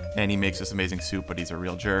guy and he makes this amazing soup, but he's a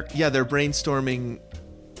real jerk. Yeah, they're brainstorming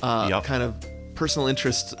kind of personal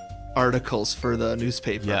interest articles for the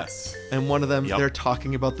newspaper. Yes. And one of them, they're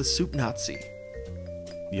talking about the soup Nazi.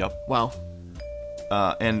 Yep. Wow.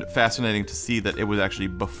 And fascinating to see that it was actually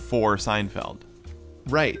before Seinfeld.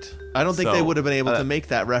 Right. I don't think they would have been able to make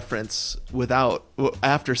that reference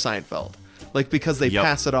after Seinfeld. Like, because they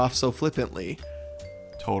pass it off so flippantly.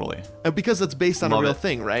 Totally. And because it's based on a real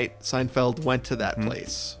thing, right? Seinfeld went to that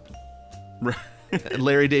place. Right. And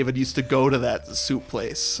Larry David used to go to that soup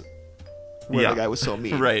place where the guy was so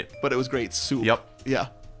mean. Right. But it was great soup. Yep. Yeah.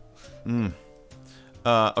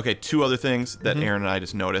 Okay, two other things that Aaron and I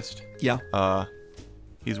just noticed. Yeah.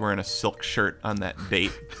 He's wearing a silk shirt on that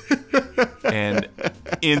date. And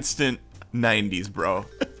instant 90s, bro.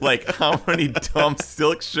 Like, how many dumb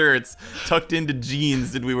silk shirts tucked into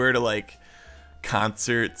jeans did we wear to, like,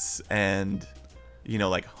 concerts and,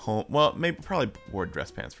 like, home... Well, probably wore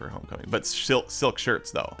dress pants for homecoming. But silk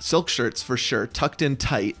shirts, though. Silk shirts, for sure. Tucked in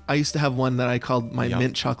tight. I used to have one that I called my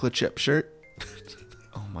mint chocolate chip shirt.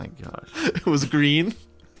 Oh, my gosh. It was green.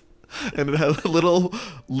 And it had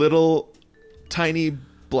little tiny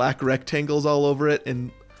black rectangles all over it,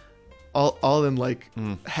 and all in like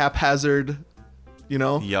haphazard,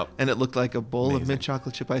 Yep. And it looked like a bowl of mint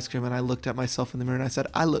chocolate chip ice cream. And I looked at myself in the mirror and I said,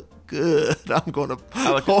 "I look good. I'm going to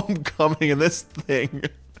homecoming in this thing."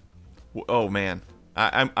 Oh man,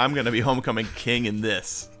 I'm gonna be homecoming king in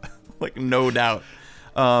this, like no doubt.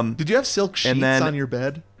 Did you have silk sheets on your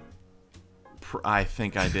bed? I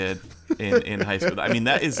think I did in high school. I mean,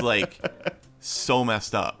 that is like so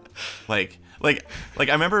messed up. Like I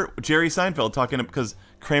remember Jerry Seinfeld talking because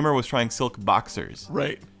Kramer was trying silk boxers.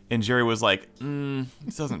 Right. And Jerry was like,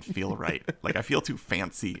 this doesn't feel right. Like, I feel too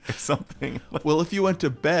fancy or something. Well, if you went to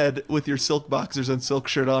bed with your silk boxers and silk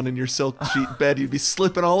shirt on in your silk sheet bed, you'd be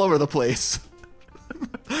slipping all over the place.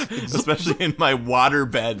 Especially in my water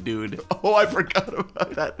bed, dude. Oh, I forgot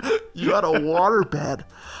about that. You had a water bed.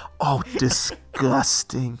 Oh,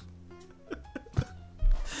 disgusting.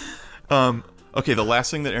 Okay, the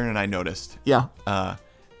last thing that Aaron and I noticed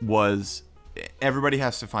was... Everybody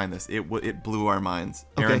has to find this. It blew our minds.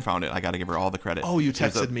 Erin found it. I got to give her all the credit. Oh, you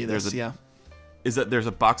texted me this, Is that there's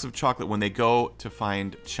a box of chocolate when they go to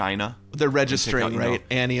find China. They're registering, right?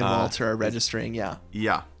 Annie and Walter are registering, yeah.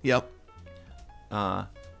 Yep.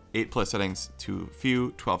 8 plus settings too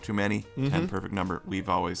few, 12 too many, 10 perfect number. We've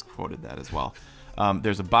always quoted that as well.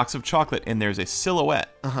 There's a box of chocolate and there's a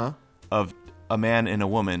silhouette of a man and a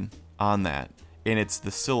woman on that. And it's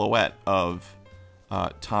the silhouette of...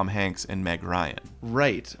 Tom Hanks and Meg Ryan.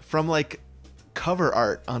 Right. From like cover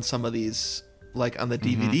art on some of these, like on the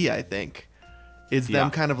DVD, I think, is them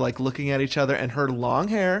kind of like looking at each other, and her long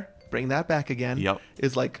hair, bring that back again,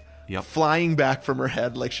 is like flying back from her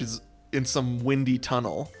head like she's in some windy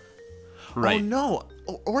tunnel. Right. Oh no.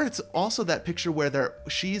 Or it's also that picture where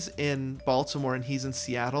she's in Baltimore and he's in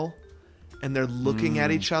Seattle, and they're looking at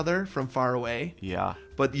each other from far away. Yeah.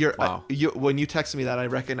 But when you texted me that, I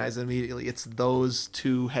recognized immediately it's those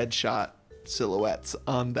two headshot silhouettes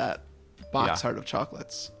on that box heart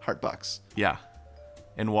box. Yeah.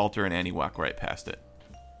 And Walter and Annie walk right past it.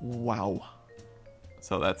 Wow.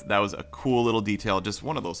 So that was a cool little detail. Just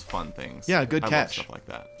one of those fun things. Yeah, good catch. I love stuff like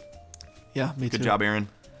that. Yeah, me too. Good job, Aaron.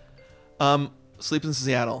 Sleepless in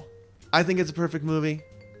Seattle. I think it's a perfect movie.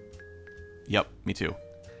 Yep, me too.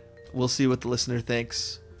 We'll see what the listener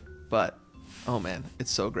thinks, but oh man, it's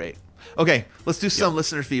so great. Okay, let's do some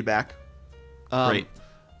listener feedback. Great.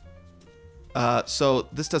 So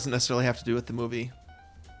this doesn't necessarily have to do with the movie,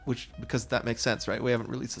 because that makes sense, right? We haven't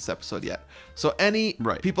released this episode yet. So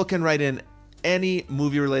people can write in any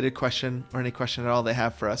movie-related question or any question at all they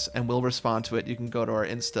have for us, and we'll respond to it. You can go to our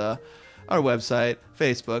Insta, our website,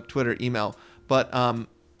 Facebook, Twitter, email. But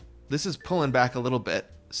this is pulling back a little bit.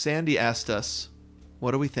 Sandy asked us,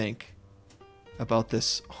 what do we think about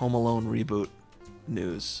this Home Alone reboot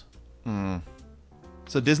news?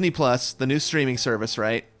 So Disney Plus, the new streaming service,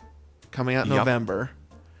 right? Coming out in November,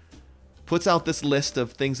 puts out this list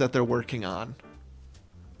of things that they're working on.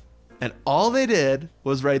 And all they did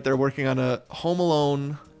was write they're working on a Home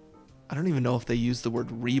Alone. I don't even know if they used the word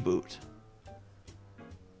reboot.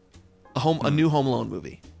 A new Home Alone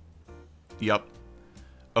movie. Yep.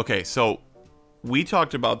 Okay, so we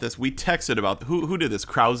talked about this. We texted about who did this?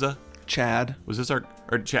 Krause? Chad. Was this our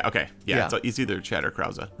Chad? Okay, yeah. So it's either Chad or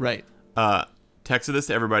Krause. Right. Texted this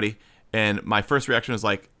to everybody, and my first reaction was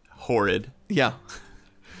like horrid. Yeah.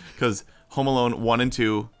 Because Home Alone 1 and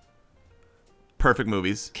 2, perfect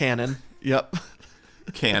movies. Canon. Yep.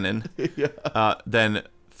 Canon. Yeah. Then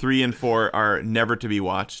 3 and 4 are never to be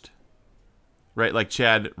watched. Right? Like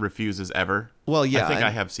Chad refuses ever. Well, yeah. I think I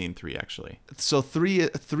have seen 3 actually. So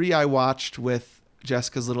 3 I watched with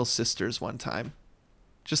Jessica's little sisters one time.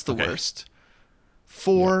 Just the worst.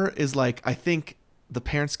 4 is like, I think the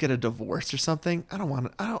parents get a divorce or something. I don't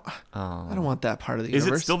want that part of the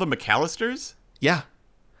universe. Is it still the McAllisters? Yeah.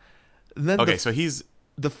 And then so he's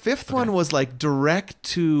the 5th one was like direct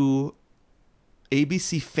to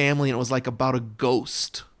ABC Family, and it was like about a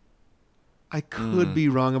ghost. I could be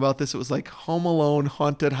wrong about this. It was like Home Alone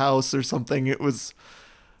Haunted House or something. It was.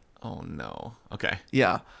 Oh no. Okay.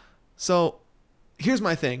 Yeah. So here's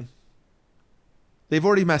my thing. They've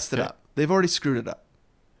already messed it up. They've already screwed it up.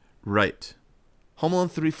 Right. Home Alone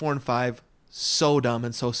 3, 4, and 5, so dumb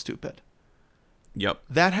and so stupid. Yep.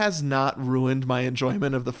 That has not ruined my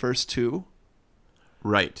enjoyment of the first 2.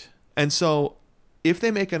 Right. And so, if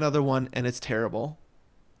they make another one and it's terrible,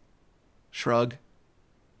 shrug.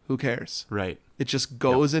 Who cares? Right. It just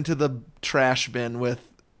goes into the trash bin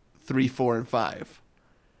with 3, 4, and 5.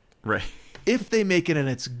 Right. If they make it and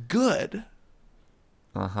it's good,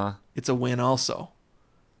 it's a win also.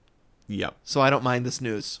 Yep. So I don't mind this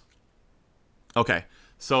news. Okay.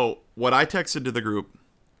 So what I texted to the group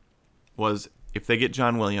was, if they get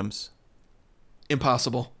John Williams,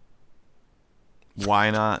 impossible.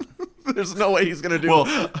 Why not? There's no way he's going to do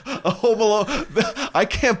a Home Alone. I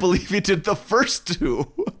can't believe he did the first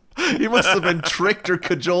 2. He must have been tricked or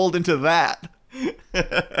cajoled into that.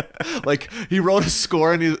 Like, he wrote a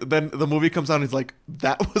score, and then the movie comes out and he's like,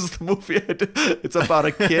 that was the movie I did. It's about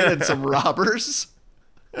a kid and some robbers.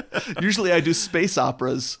 Usually I do space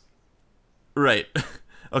operas. Right.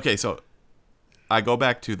 Okay, so I go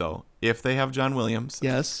back to, though, if they have John Williams.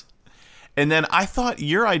 Yes. And then I thought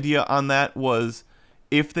your idea on that was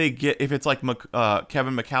if it's like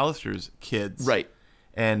Kevin McAllister's kids. Right.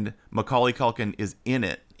 And Macaulay Culkin is in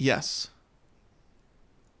it. Yes.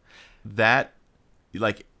 That,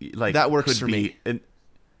 like that works for me.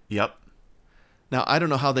 Yep. Now, I don't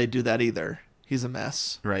know how they do that either. He's a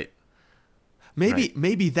mess. Right.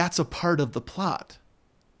 Maybe that's a part of the plot.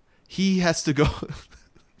 He has to go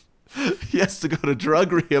to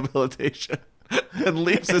drug rehabilitation and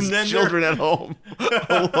leaves his children at home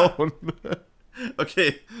alone.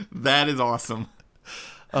 Okay, that is awesome.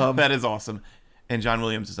 That is awesome. And John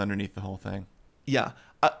Williams is underneath the whole thing. Yeah.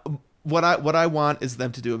 What I want is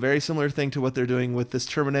them to do a very similar thing to what they're doing with this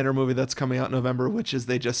Terminator movie that's coming out in November, which is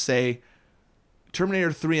they just say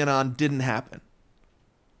Terminator 3 and on didn't happen.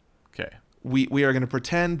 Okay. We are going to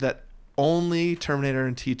pretend that only Terminator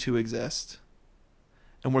and T2 exist,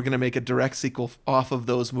 and we're going to make a direct sequel off of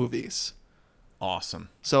those movies. Awesome.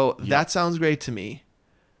 So that sounds great to me.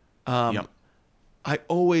 I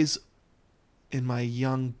always, in my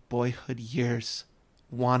young boyhood years,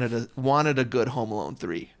 wanted a good Home Alone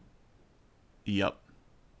 3. Yep.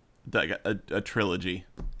 A trilogy.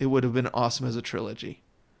 It would have been awesome as a trilogy.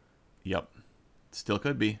 Yep. Still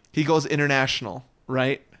could be. He goes international,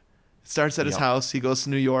 right? It starts at his house, he goes to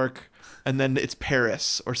New York, and then it's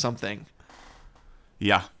Paris or something.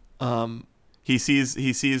 Yeah. He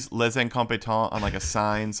sees Les Incompetents on like a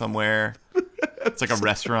sign somewhere. It's like a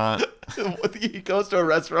restaurant. He goes to a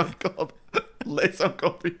restaurant called Les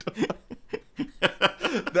Incompetents.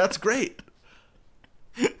 That's great.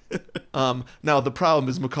 Now the problem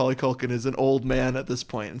is Macaulay Culkin is an old man at this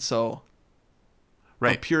point, and so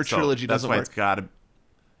a pure trilogy doesn't work. That's why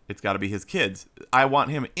it's got to be his kids. I want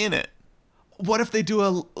him in it. What if they do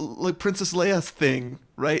a like Princess Leia's thing,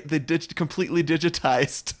 right? They completely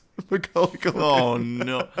digitized Macaulay Culkin. Oh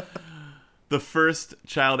no. The first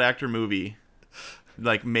child actor movie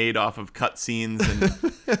like made off of cutscenes and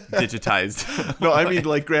digitized. No, I mean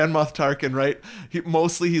like Grand Moff Tarkin, right?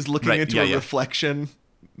 He's looking Right, into yeah, a yeah. reflection.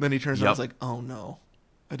 Then he turns around and Yep. is like, oh no,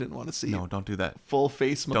 I didn't want to see No, don't do that. full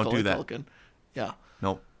face Don't Macaulay do that. Culkin. Yeah.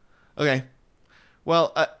 Nope. Okay.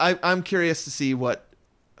 Well, I'm curious to see what.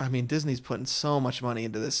 I mean, Disney's putting so much money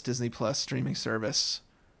into this Disney Plus streaming service,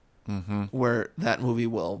 where that movie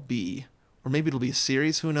will be, or maybe it'll be a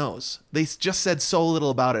series. Who knows? They just said so little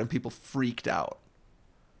about it, and people freaked out.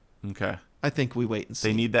 Okay. I think we wait and see.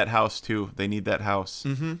 They need that house too. They need that house.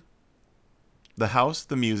 Mm-hmm. The house,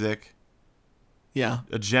 the music, Yeah.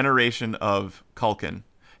 a generation of Culkin.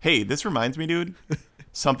 Hey, this reminds me, dude.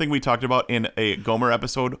 Something we talked about in a Gomer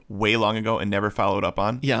episode way long ago and never followed up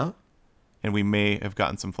on. Yeah. And we may have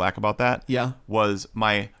gotten some flack about that. Yeah. Was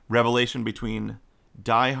my revelation between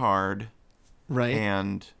Die Hard Right.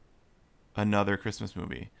 and another Christmas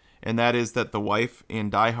movie. And that is that the wife in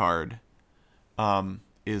Die Hard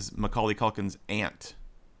is Macaulay Culkin's aunt.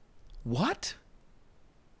 What?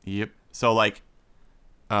 Yep. So like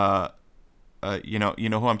you know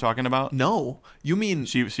who I'm talking about? No. You mean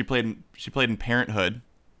She played in Parenthood.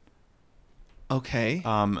 okay?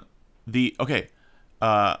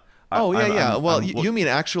 Oh yeah. Well, you mean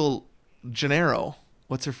actual Gennaro?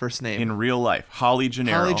 What's her first name? in real life, Holly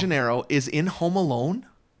Gennaro. Holly Gennaro is in Home Alone.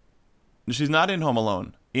 She's not in Home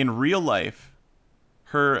Alone. In real life,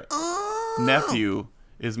 her nephew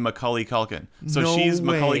is Macaulay Culkin. So No she's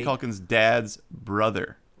Macaulay way. Culkin's dad's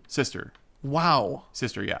sister. Wow.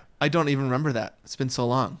 Sister, yeah. I don't even remember that. It's been so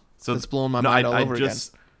long. So it's blowing my mind all over again.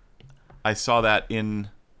 I saw that in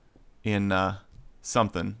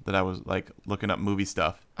something that I was like looking up movie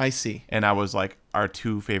stuff, I see. and I was like, our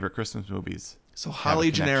two favorite Christmas movies. So have a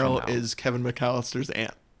Holly connection Gennaro now. is Kevin McAllister's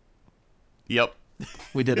aunt. Yep,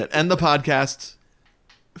 We did it. End the podcast.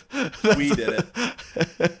 we did it.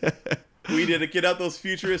 We did it. Get out those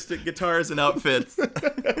futuristic guitars and outfits.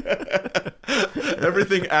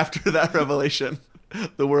 Everything after that revelation,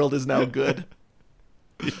 the world is now good.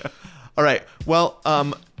 All right. Well,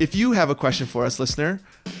 if you have a question for us, listener,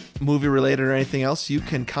 movie related or anything else, you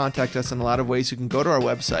can contact us in a lot of ways. You can go to our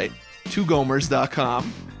website,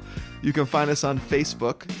 twogomers.com. You can find us on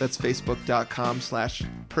Facebook. That's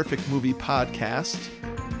facebook.com/perfectmoviepodcast.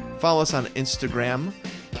 Follow us on Instagram.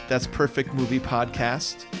 That's Perfect Movie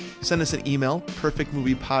Podcast. Send us an email,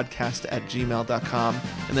 perfectmoviepodcast@gmail.com.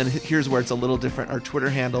 And then here's where it's a little different. Our Twitter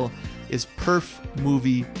handle is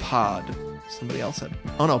perfmoviepod. Somebody else said,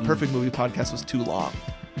 oh no, Perfect Movie Podcast was too long.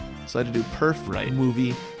 So I had to do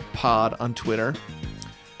Movie Pod on Twitter.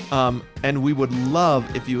 And we would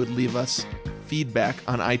love if you would leave us feedback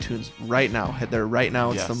on iTunes right now. Head there right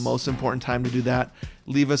now. It's the most important time to do that.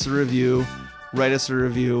 Leave us a review. Write us a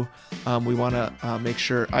review. We want to make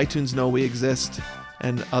sure iTunes know we exist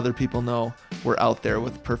and other people know we're out there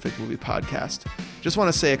with Perfect Movie Podcast. Just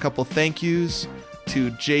want to say a couple thank yous to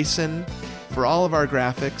Jason for all of our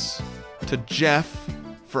graphics, to Jeff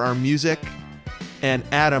for our music, and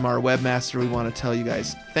Adam, our webmaster. We want to tell you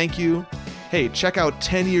guys thank you. Hey, check out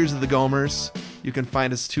 10 Years of the Gomers. You can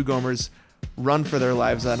find us, Two Gomers Run for Their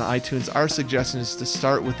Lives on iTunes. Our suggestion is to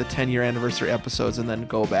start with the 10-year anniversary episodes and then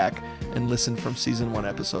go back and listen from season 1,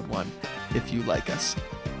 episode 1, if you like us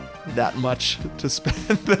that much to spend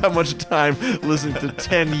that much time listening to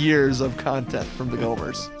 10 years of content from the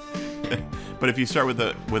Gomers. But if you start with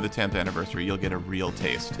the 10th anniversary, you'll get a real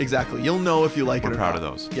taste. Exactly. You'll know if you like We're it or proud not. of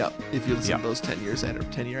those. Yep. If you listen to those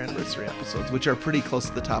 10-year anniversary episodes, which are pretty close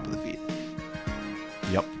to the top of the feed.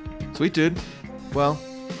 Yep. Sweet, dude. Well,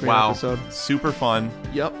 great episode. Super fun.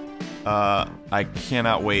 Yep. I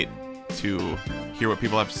cannot wait to hear what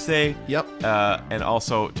people have to say. Yep. And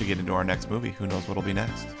also to get into our next movie. Who knows what'll be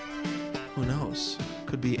next? Who knows?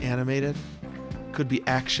 Could be animated. Could be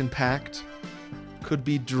action-packed. Could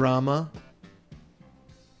be drama.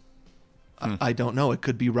 I don't know. It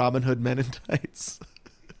could be Robin Hood Men in Tights.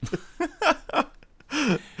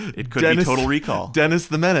 It could be Total Recall. Dennis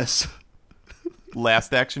the Menace.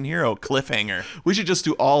 Last Action Hero. Cliffhanger. We should just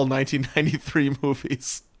do all 1993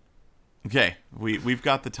 movies. Okay. We've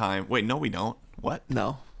got the time. Wait, no, we don't. What?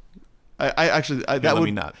 No. I actually that let would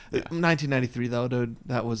me not. Yeah. 1993 though, dude.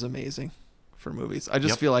 That was amazing for movies. I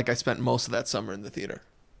just feel like I spent most of that summer in the theater.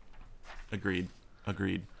 Agreed.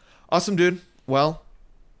 Awesome, dude. Well,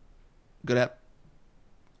 good app.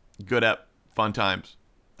 Fun times.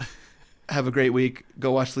 Have a great week.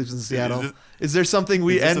 Go watch Sleeps in Seattle. Is there something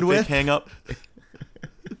we end with? Hang up.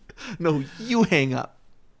 No, you hang up.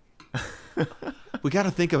 We got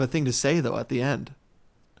to think of a thing to say though at the end.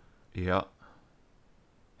 Yeah.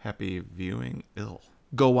 Happy viewing.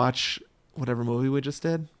 Go watch whatever movie we just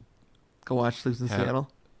did. Go watch Sleeps in Seattle.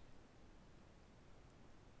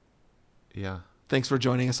 Yeah. Thanks for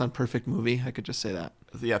joining us on Perfect Movie. I could just say that.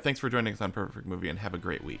 Yeah, thanks for joining us on Perfect Movie, and have a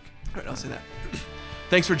great week. All right, I'll say that.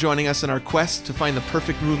 Thanks for joining us in our quest to find the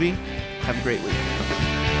perfect movie. Have a great week.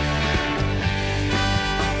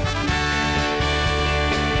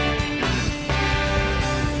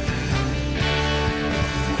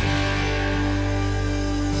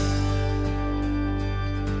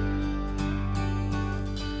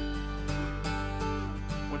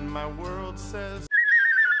 When my world says